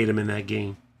decimate him in that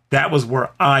game. That was where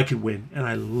I could win, and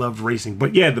I loved racing.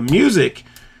 But yeah, the music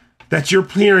that you're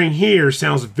hearing here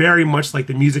sounds very much like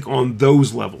the music on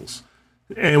those levels.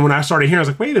 And when I started hearing, I was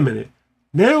like, wait a minute.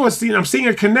 Now I'm seeing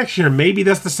a connection here. Maybe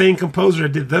that's the same composer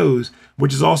that did those,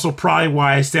 which is also probably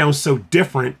why it sounds so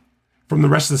different from the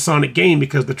rest of the Sonic game,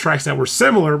 because the tracks that were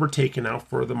similar were taken out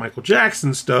for the Michael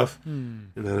Jackson stuff.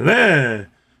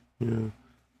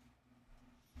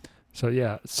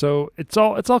 So it's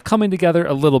all coming together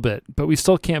a little bit, but we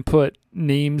still can't put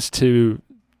names to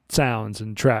sounds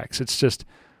and tracks. It's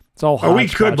all hodgepodge. Oh, we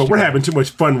could, but we're having too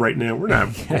much fun right now. We're not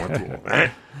going through all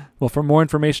that. Well, for more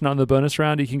information on the bonus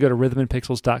round, you can go to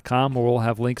rhythmandpixels.com, where we'll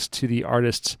have links to the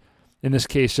artists. In this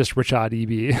case, just Rashad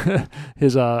EB,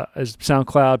 his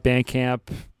SoundCloud, Bandcamp,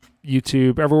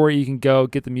 YouTube, everywhere you can go,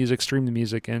 get the music, stream the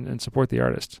music, and support the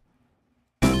artist.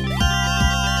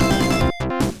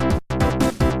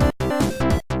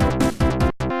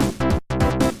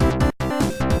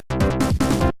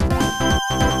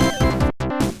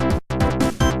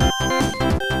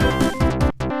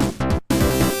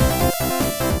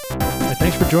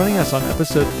 Thanks for joining us on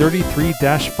episode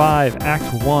 33-5,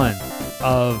 Act 1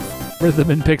 of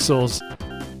Rhythm and Pixels.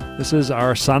 This is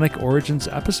our Sonic Origins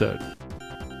episode.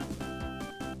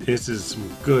 This is some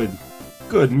good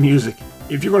music.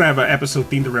 If you're going to have an episode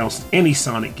themed around any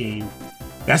Sonic game,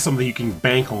 that's something you can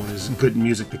bank on, is good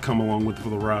music to come along with for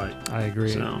the ride. I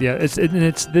agree. So. Yeah,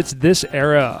 it's this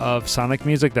era of Sonic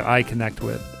music that I connect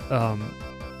with.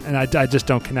 And I just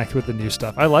don't connect with the new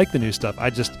stuff. I like the new stuff. I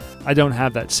don't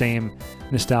have that same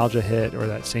nostalgia hit or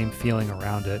that same feeling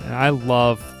around it. And I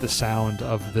love the sound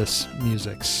of this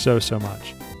music so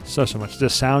much. So much. The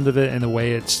sound of it and the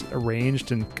way it's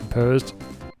arranged and composed,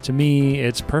 to me,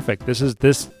 it's perfect.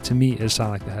 This to me is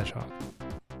Sonic the Hedgehog.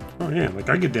 Oh yeah, like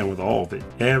I get down with all of it.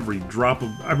 Every drop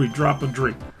of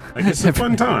drink. Like it's a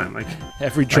fun time. Like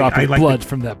every drop of blood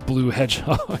from that blue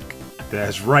hedgehog.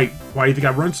 That's right. Why do you think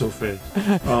I run so fast?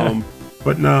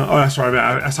 But no, that's right.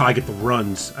 That's how I get the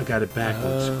runs. I got it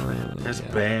backwards. That's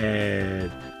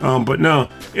bad. But no,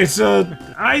 it's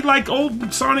I like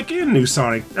old Sonic and new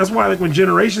Sonic. That's why, like, when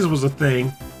Generations was a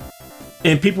thing,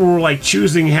 and people were like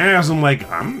choosing halves, I'm like,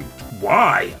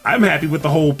 why? I'm happy with the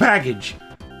whole package.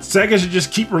 Sega should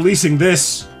just keep releasing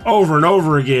this over and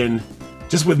over again,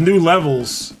 just with new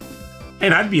levels,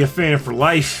 and I'd be a fan for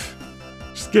life.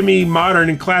 Just give me modern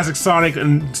and classic Sonic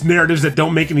and narratives that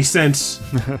don't make any sense,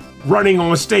 running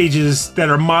on stages that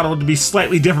are modeled to be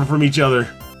slightly different from each other,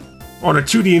 on a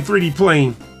 2D and 3D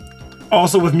plane,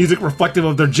 also with music reflective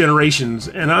of their generations,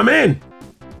 and I'm in.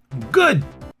 Good.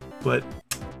 But,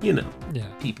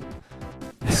 people.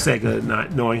 Sega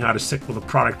not knowing how to stick with a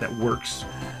product that works.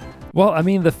 Well, I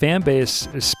mean, the fan base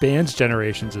spans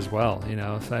generations as well.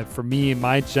 For me,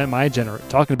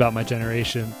 talking about my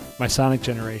generation, my Sonic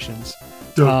generations,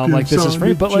 like this is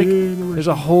free, but like there's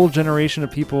a whole generation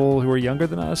of people who are younger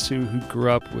than us who grew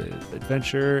up with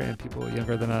adventure, and people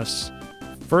younger than us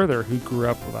further who grew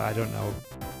up with I don't know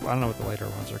what the later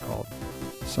ones are called.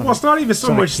 Well, it's not even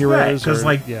so much that, because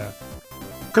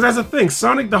because that's the thing.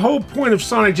 Sonic, the whole point of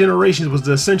Sonic Generations was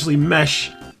to essentially mesh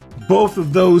both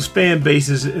of those fan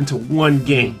bases into one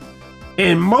game,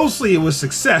 and mostly it was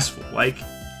successful. Like,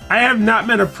 I have not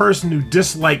met a person who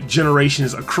disliked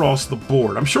Generations across the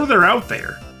board. I'm sure they're out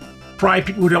there. Probably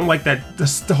people who don't like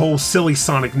the whole silly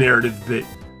Sonic narrative bit.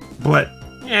 But,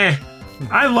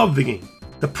 I love the game.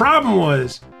 The problem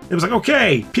was, it was like,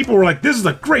 okay, people were like, this is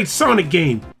a great Sonic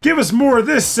game. Give us more of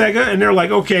this, Sega. And they're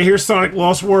like, okay, here's Sonic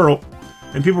Lost World.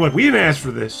 And people are like, we didn't ask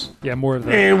for this. Yeah, more of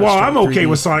that. And while I'm okay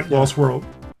with Sonic Lost World,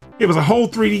 it was a whole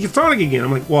 3D Sonic again.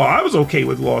 I'm like, well, I was okay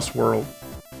with Lost World.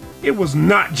 It was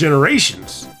not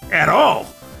Generations at all.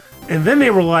 And then they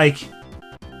were like,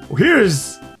 well,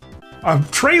 here's a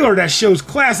trailer that shows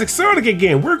classic Sonic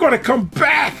again. We're going to come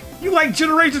back. You like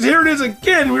Generations? Here it is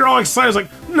again. We were all excited. It's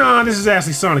like, nah, this is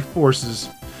actually Sonic Forces.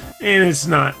 And it's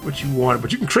not what you wanted,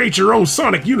 but you can create your own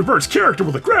Sonic Universe character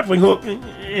with a grappling hook.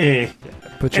 And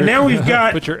now we've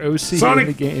got put your OC Sonic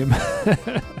in the game.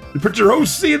 You put your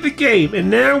OC in the game, and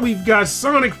now we've got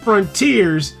Sonic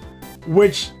Frontiers,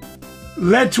 which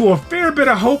led to a fair bit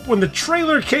of hope when the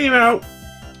trailer came out.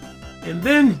 And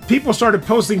then people started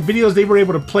posting videos they were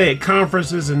able to play at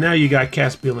conferences, and now you got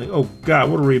cats being like, oh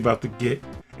God, what are we about to get?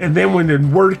 And then when the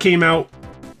word came out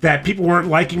that people weren't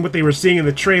liking what they were seeing in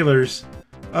the trailers,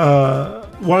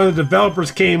 one of the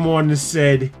developers came on and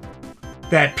said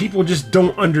that people just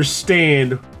don't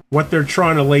understand what they're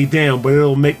trying to lay down, but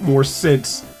it'll make more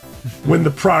sense when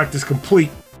the product is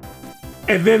complete.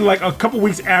 And then like a couple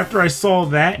weeks after I saw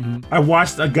that, I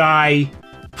watched a guy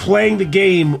playing the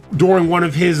game during one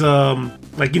of his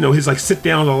his sit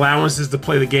down allowances to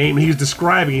play the game, and he was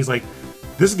describing, he's like,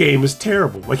 this game is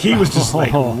terrible. Like he was just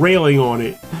like railing on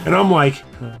it. And I'm like,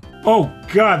 oh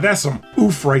God, that's some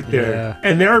oof right there. Yeah.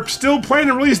 And they're still planning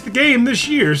to release the game this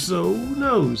year, so who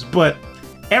knows? But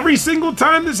every single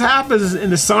time this happens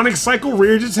and the Sonic cycle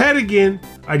rears its head again,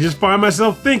 I just find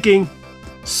myself thinking,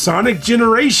 Sonic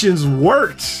Generations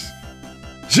worked.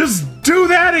 Just do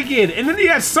that again. And then you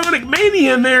got Sonic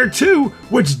Mania in there too,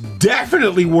 which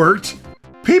definitely worked.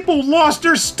 People lost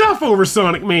their stuff over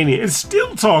Sonic Mania and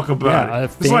still talk about it. A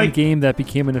fan game that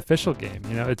became an official game.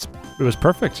 You know, it was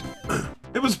perfect.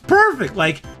 It was perfect.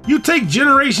 Like, you take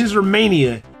Generations or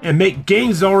Mania and make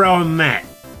games all around that,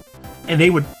 and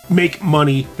they would make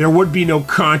money. There would be no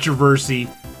controversy.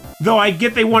 Though I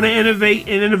get they want to innovate,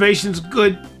 and innovation's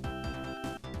good.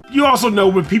 You also know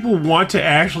when people want to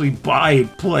actually buy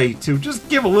and play too. Just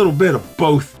give a little bit of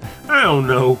both. I don't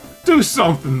know. Do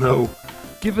something though.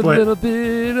 Give a little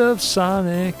bit of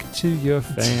Sonic to your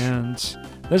fans.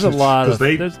 There's a lot of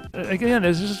there's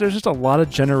just a lot of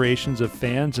generations of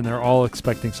fans, and they're all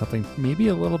expecting something maybe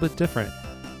a little bit different.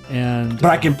 But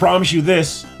I can promise you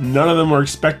this: none of them are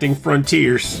expecting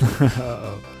Frontiers.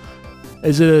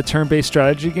 Is it a turn-based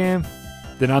strategy game?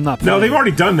 Then I'm not. No, they've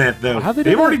already done that though. Have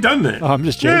they've already done that. Oh, I'm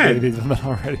just joking. They've done that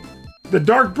already. The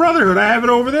Dark Brotherhood. I have it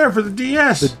over there for the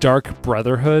DS. The Dark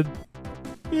Brotherhood.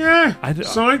 Yeah,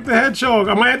 Sonic the Hedgehog.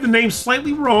 I might have the name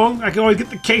slightly wrong. I can always get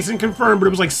the case and confirm, but it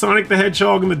was like Sonic the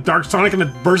Hedgehog and the Dark Sonic and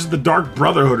versus the Dark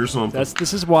Brotherhood or something.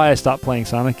 This is why I stopped playing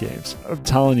Sonic games. I'm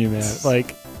telling you, man.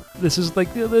 Like, this is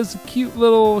like this cute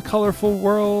little colorful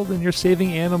world, and you're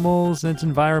saving animals, and it's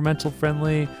environmental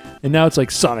friendly. And now it's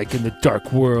like Sonic in the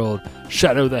Dark World,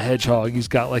 Shadow the Hedgehog. He's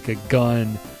got like a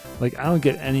gun. Like, I don't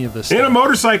get any of this. And a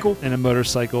motorcycle.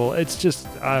 It's just,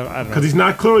 I don't know. Because he's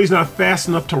not fast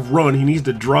enough to run. He needs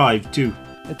to drive, too.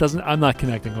 I'm not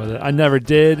connecting with it. I never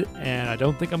did, and I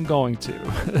don't think I'm going to.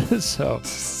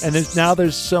 Now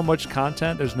there's so much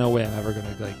content, there's no way I'm ever going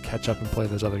to like catch up and play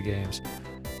those other games.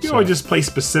 You always just play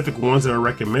specific ones that are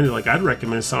recommended. Like, I'd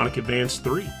recommend Sonic Advance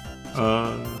 3.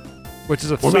 Which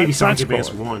is maybe Sonic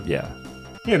Advance 1. Yeah.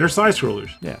 Yeah, they're side-scrollers.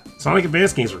 Yeah. Sonic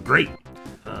Advance games are great.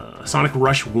 Sonic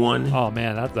Rush 1. Oh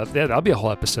man, that'll be a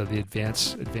whole episode of the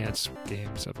advanced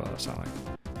games of Sonic.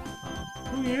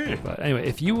 Yeah. But anyway,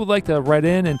 if you would like to write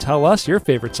in and tell us your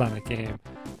favorite Sonic game,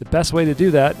 the best way to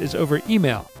do that is over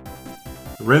email.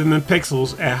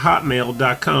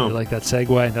 rhythmandpixels@hotmail.com. You like that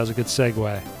segue? That was a good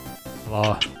segue.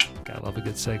 Oh, gotta love a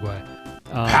good segue.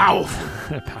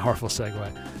 Powerful. Powerful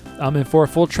segue. And for a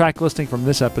full track listing from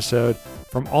this episode,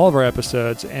 from all of our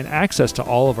episodes, and access to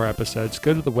all of our episodes,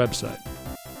 go to the website.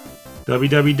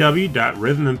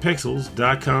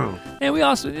 www.rhythmandpixels.com. And we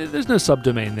also, there's no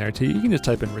subdomain there too. You can just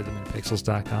type in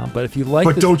rhythmandpixels.com. But if you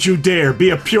like don't you dare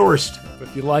be a purist.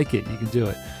 If you like it, you can do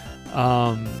it.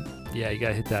 You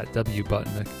gotta hit that W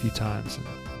button a few times, and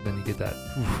then you get that.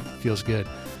 Feels good.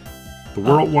 The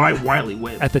Worldwide Wily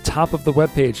Web. At the top of the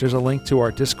webpage, there's a link to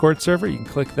our Discord server. You can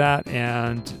click that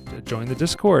and join the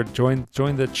Discord. Join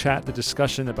the chat, the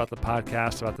discussion about the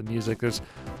podcast, about the music. There's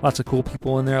lots of cool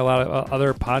people in there. A lot of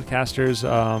other podcasters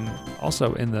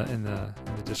also in the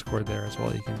Discord there as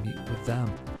well. You can meet with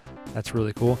them. That's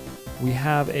really cool. We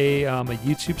have a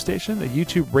YouTube station, a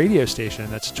YouTube radio station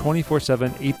that's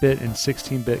 24/7 8-bit and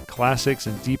 16-bit classics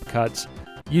and deep cuts.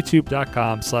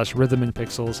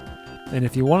 YouTube.com/rhythmandpixels. And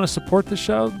if you want to support the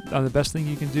show, the best thing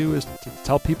you can do is to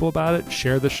tell people about it,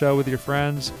 share the show with your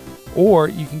friends, or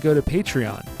you can go to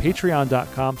Patreon,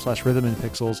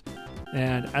 patreon.com/rhythmandpixels.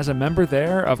 And as a member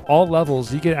there of all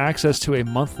levels, you get access to a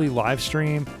monthly live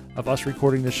stream of us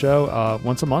recording the show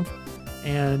once a month.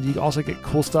 And you also get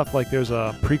cool stuff like there's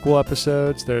prequel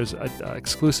episodes, there's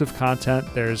exclusive content,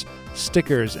 there's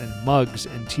stickers and mugs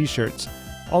and t-shirts,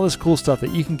 all this cool stuff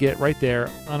that you can get right there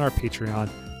on our Patreon.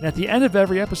 And at the end of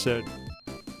every episode,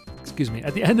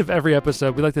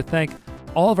 we like to thank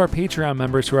all of our Patreon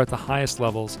members who are at the highest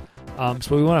levels.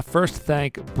 So we want to first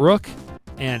thank Brooke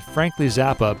and Frankly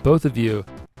Zappa, both of you.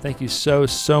 Thank you so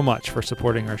much for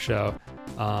supporting our show.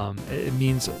 It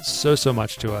means so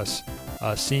much to us.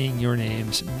 Seeing your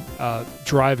names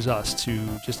drives us to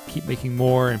just keep making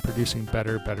more and producing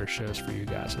better shows for you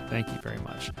guys. So thank you very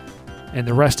much. And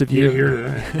the rest of you. You hear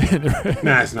that?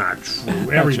 Nah, it's not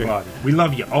true. Everybody. True. We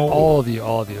love you all. All of you.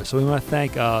 So we want to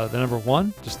thank the number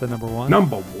one.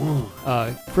 Number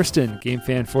one. Kristen,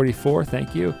 GameFan44,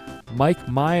 thank you. Mike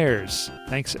Myers,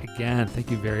 thanks again. Thank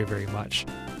you very, very much.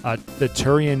 The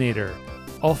Turionator,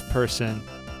 Ulf Person,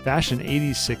 Fashion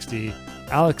 8060,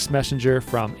 Alex Messenger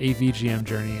from AVGM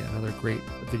Journey, another great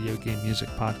video game music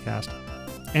podcast,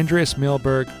 Andreas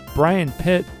Milberg, Brian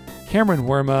Pitt, Cameron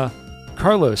Werma,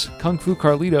 Carlos, Kung Fu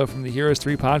Carlito from the Heroes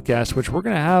 3 podcast, which we're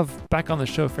going to have back on the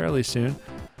show fairly soon,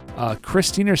 Chris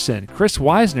Steenerson, Chris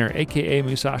Weisner, a.k.a.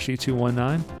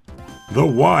 Musashi219. The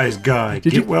Wise Guy.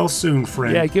 Get well soon,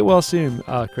 friend. Yeah, get well soon,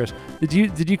 Chris.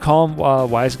 Did you call him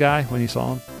Wise Guy when you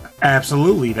saw him?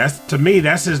 Absolutely. To me,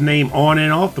 that's his name on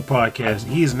and off the podcast.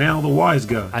 He is now the Wise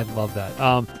Guy. I love that.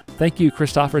 Thank you,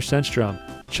 Christopher Senstrom,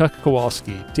 Chuck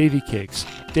Kowalski, Davey Cakes,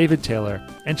 David Taylor,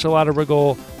 Enchilada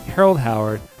Rigol, Harold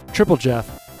Howard, Triple Jeff,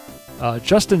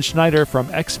 Justin Schneider from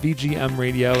XVGM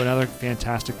Radio, another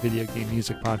fantastic video game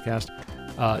music podcast,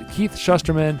 Keith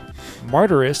Shusterman,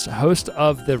 Martyrus, host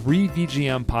of the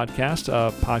Re-VGM podcast,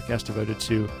 a podcast devoted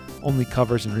to only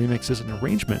covers and remixes and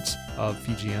arrangements of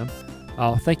VGM.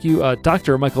 Thank you,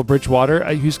 Dr. Michael Bridgewater,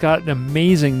 who's got an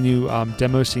amazing new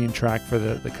demo scene track for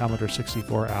the Commodore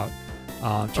 64 out.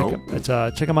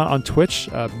 Check him out on Twitch,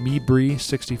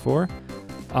 mebree64.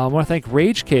 I want to thank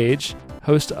Rage Cage,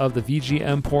 host of the VG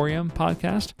Emporium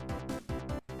podcast.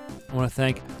 I want to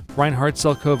thank Reinhard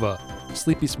Selkova,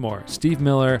 Sleepy S'more, Steve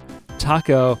Miller,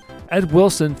 Taco, Ed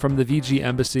Wilson from the VG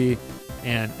Embassy,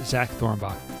 and Zach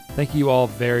Thornbach. Thank you all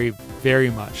very, very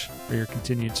much for your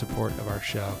continued support of our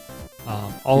show.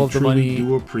 All of the money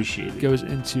goes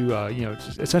into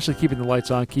just essentially keeping the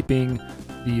lights on, keeping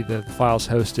the files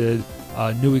hosted,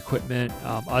 new equipment,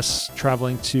 us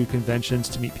traveling to conventions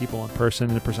to meet people in person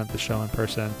and to present the show in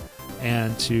person,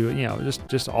 and to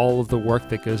just all of the work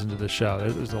that goes into the show.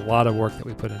 There's a lot of work that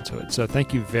we put into it. So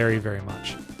thank you very, very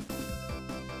much.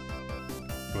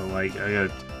 Well, I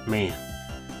don't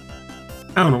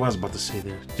know what I was about to say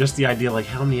there. Just the idea,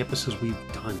 how many episodes we've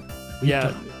done. We've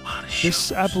done a lot of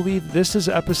shows. I believe this is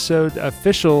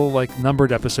official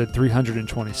numbered episode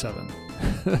 327.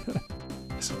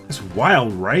 It's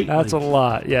wild, right? That's a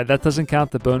lot. Yeah, that doesn't count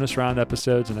the bonus round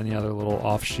episodes and any other little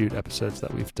offshoot episodes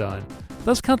that we've done.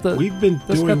 Does count the We've been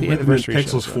doing Rhythm and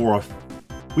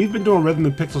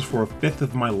Pixels for a fifth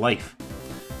of my life.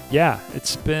 Yeah,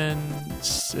 it's been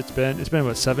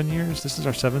what, 7 years? This is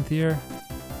our 7th year,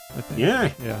 I think. Yeah.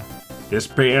 It's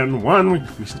been 1 week.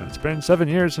 It's been 7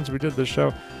 years since we did this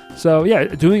show. So yeah,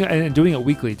 doing it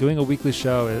weekly. Doing a weekly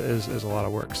show is a lot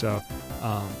of work. So,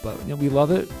 but we love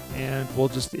it, and we'll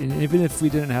just, even if we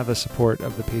didn't have the support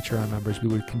of the Patreon members, we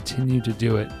would continue to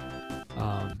do it.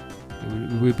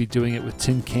 We would be doing it with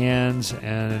tin cans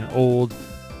and an old,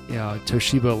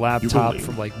 Toshiba laptop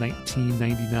from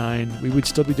 1999. We would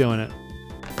still be doing it.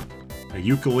 A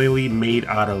ukulele made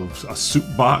out of a soup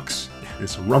box and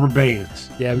some rubber bands.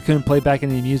 Yeah, we couldn't play back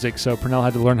any music, so Pernell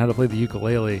had to learn how to play the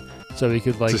ukulele so he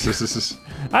could I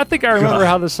think I remember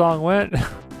how the song went.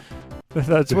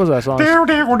 What was that song?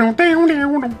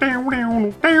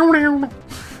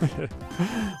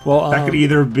 Well, that could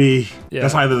either be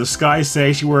that's either the Sky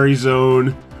Sanctuary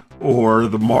Zone or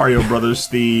the Mario Brothers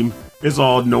theme. It's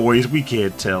all noise. We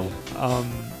can't tell.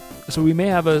 So we may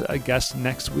have a guest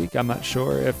next week. I'm not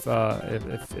sure if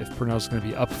Pernell's going to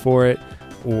be up for it,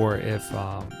 or if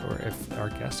our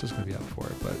guest is going to be up for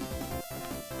it. But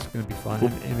it's going to be fun,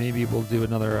 and maybe we'll do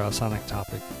another Sonic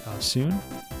topic soon.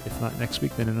 If not next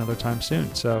week, then another time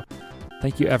soon. So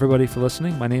thank you everybody for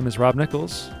listening. My name is Rob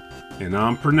Nichols. And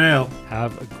I'm Pernell.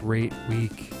 Have a great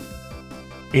week.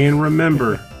 And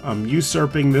remember, I'm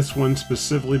usurping this one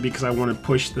specifically because I want to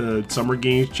push the Summer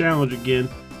Games Challenge again.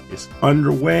 It's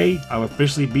underway. I've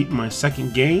officially beaten my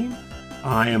second game.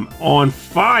 I am on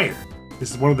fire.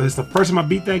 This is the first time I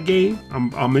beat that game.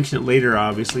 I'll mention it later,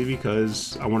 obviously,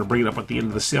 because I want to bring it up at the end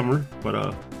of the summer.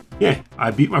 But yeah, I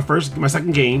beat my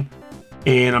second game.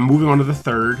 and I'm moving on to the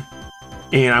third.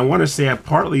 And I want to say I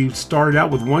partly started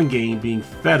out with one game being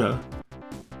Feta,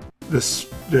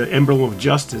 the Emblem of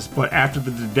Justice, but after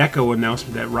the Dedeco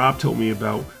announcement that Rob told me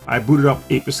about, I booted up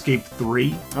Ape Escape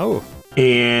 3. Oh.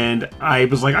 And I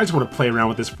was like, I just want to play around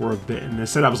with this for a bit. And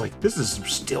instead I was like, this is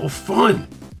still fun.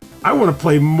 I want to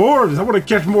play more of this. I want to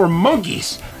catch more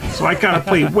monkeys. So I kind of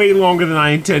played way longer than I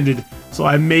intended. So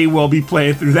I may well be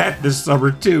playing through that this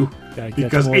summer too.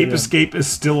 Because Ape Escape is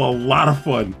still a lot of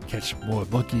fun. Catch more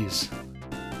monkeys.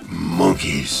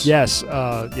 Monkeys. Yes.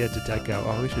 Dedeco.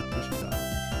 Oh, we should.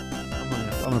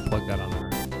 I'm gonna plug that on our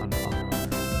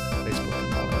Facebook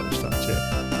and all that other stuff too.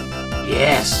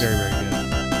 Yes. Very, very good.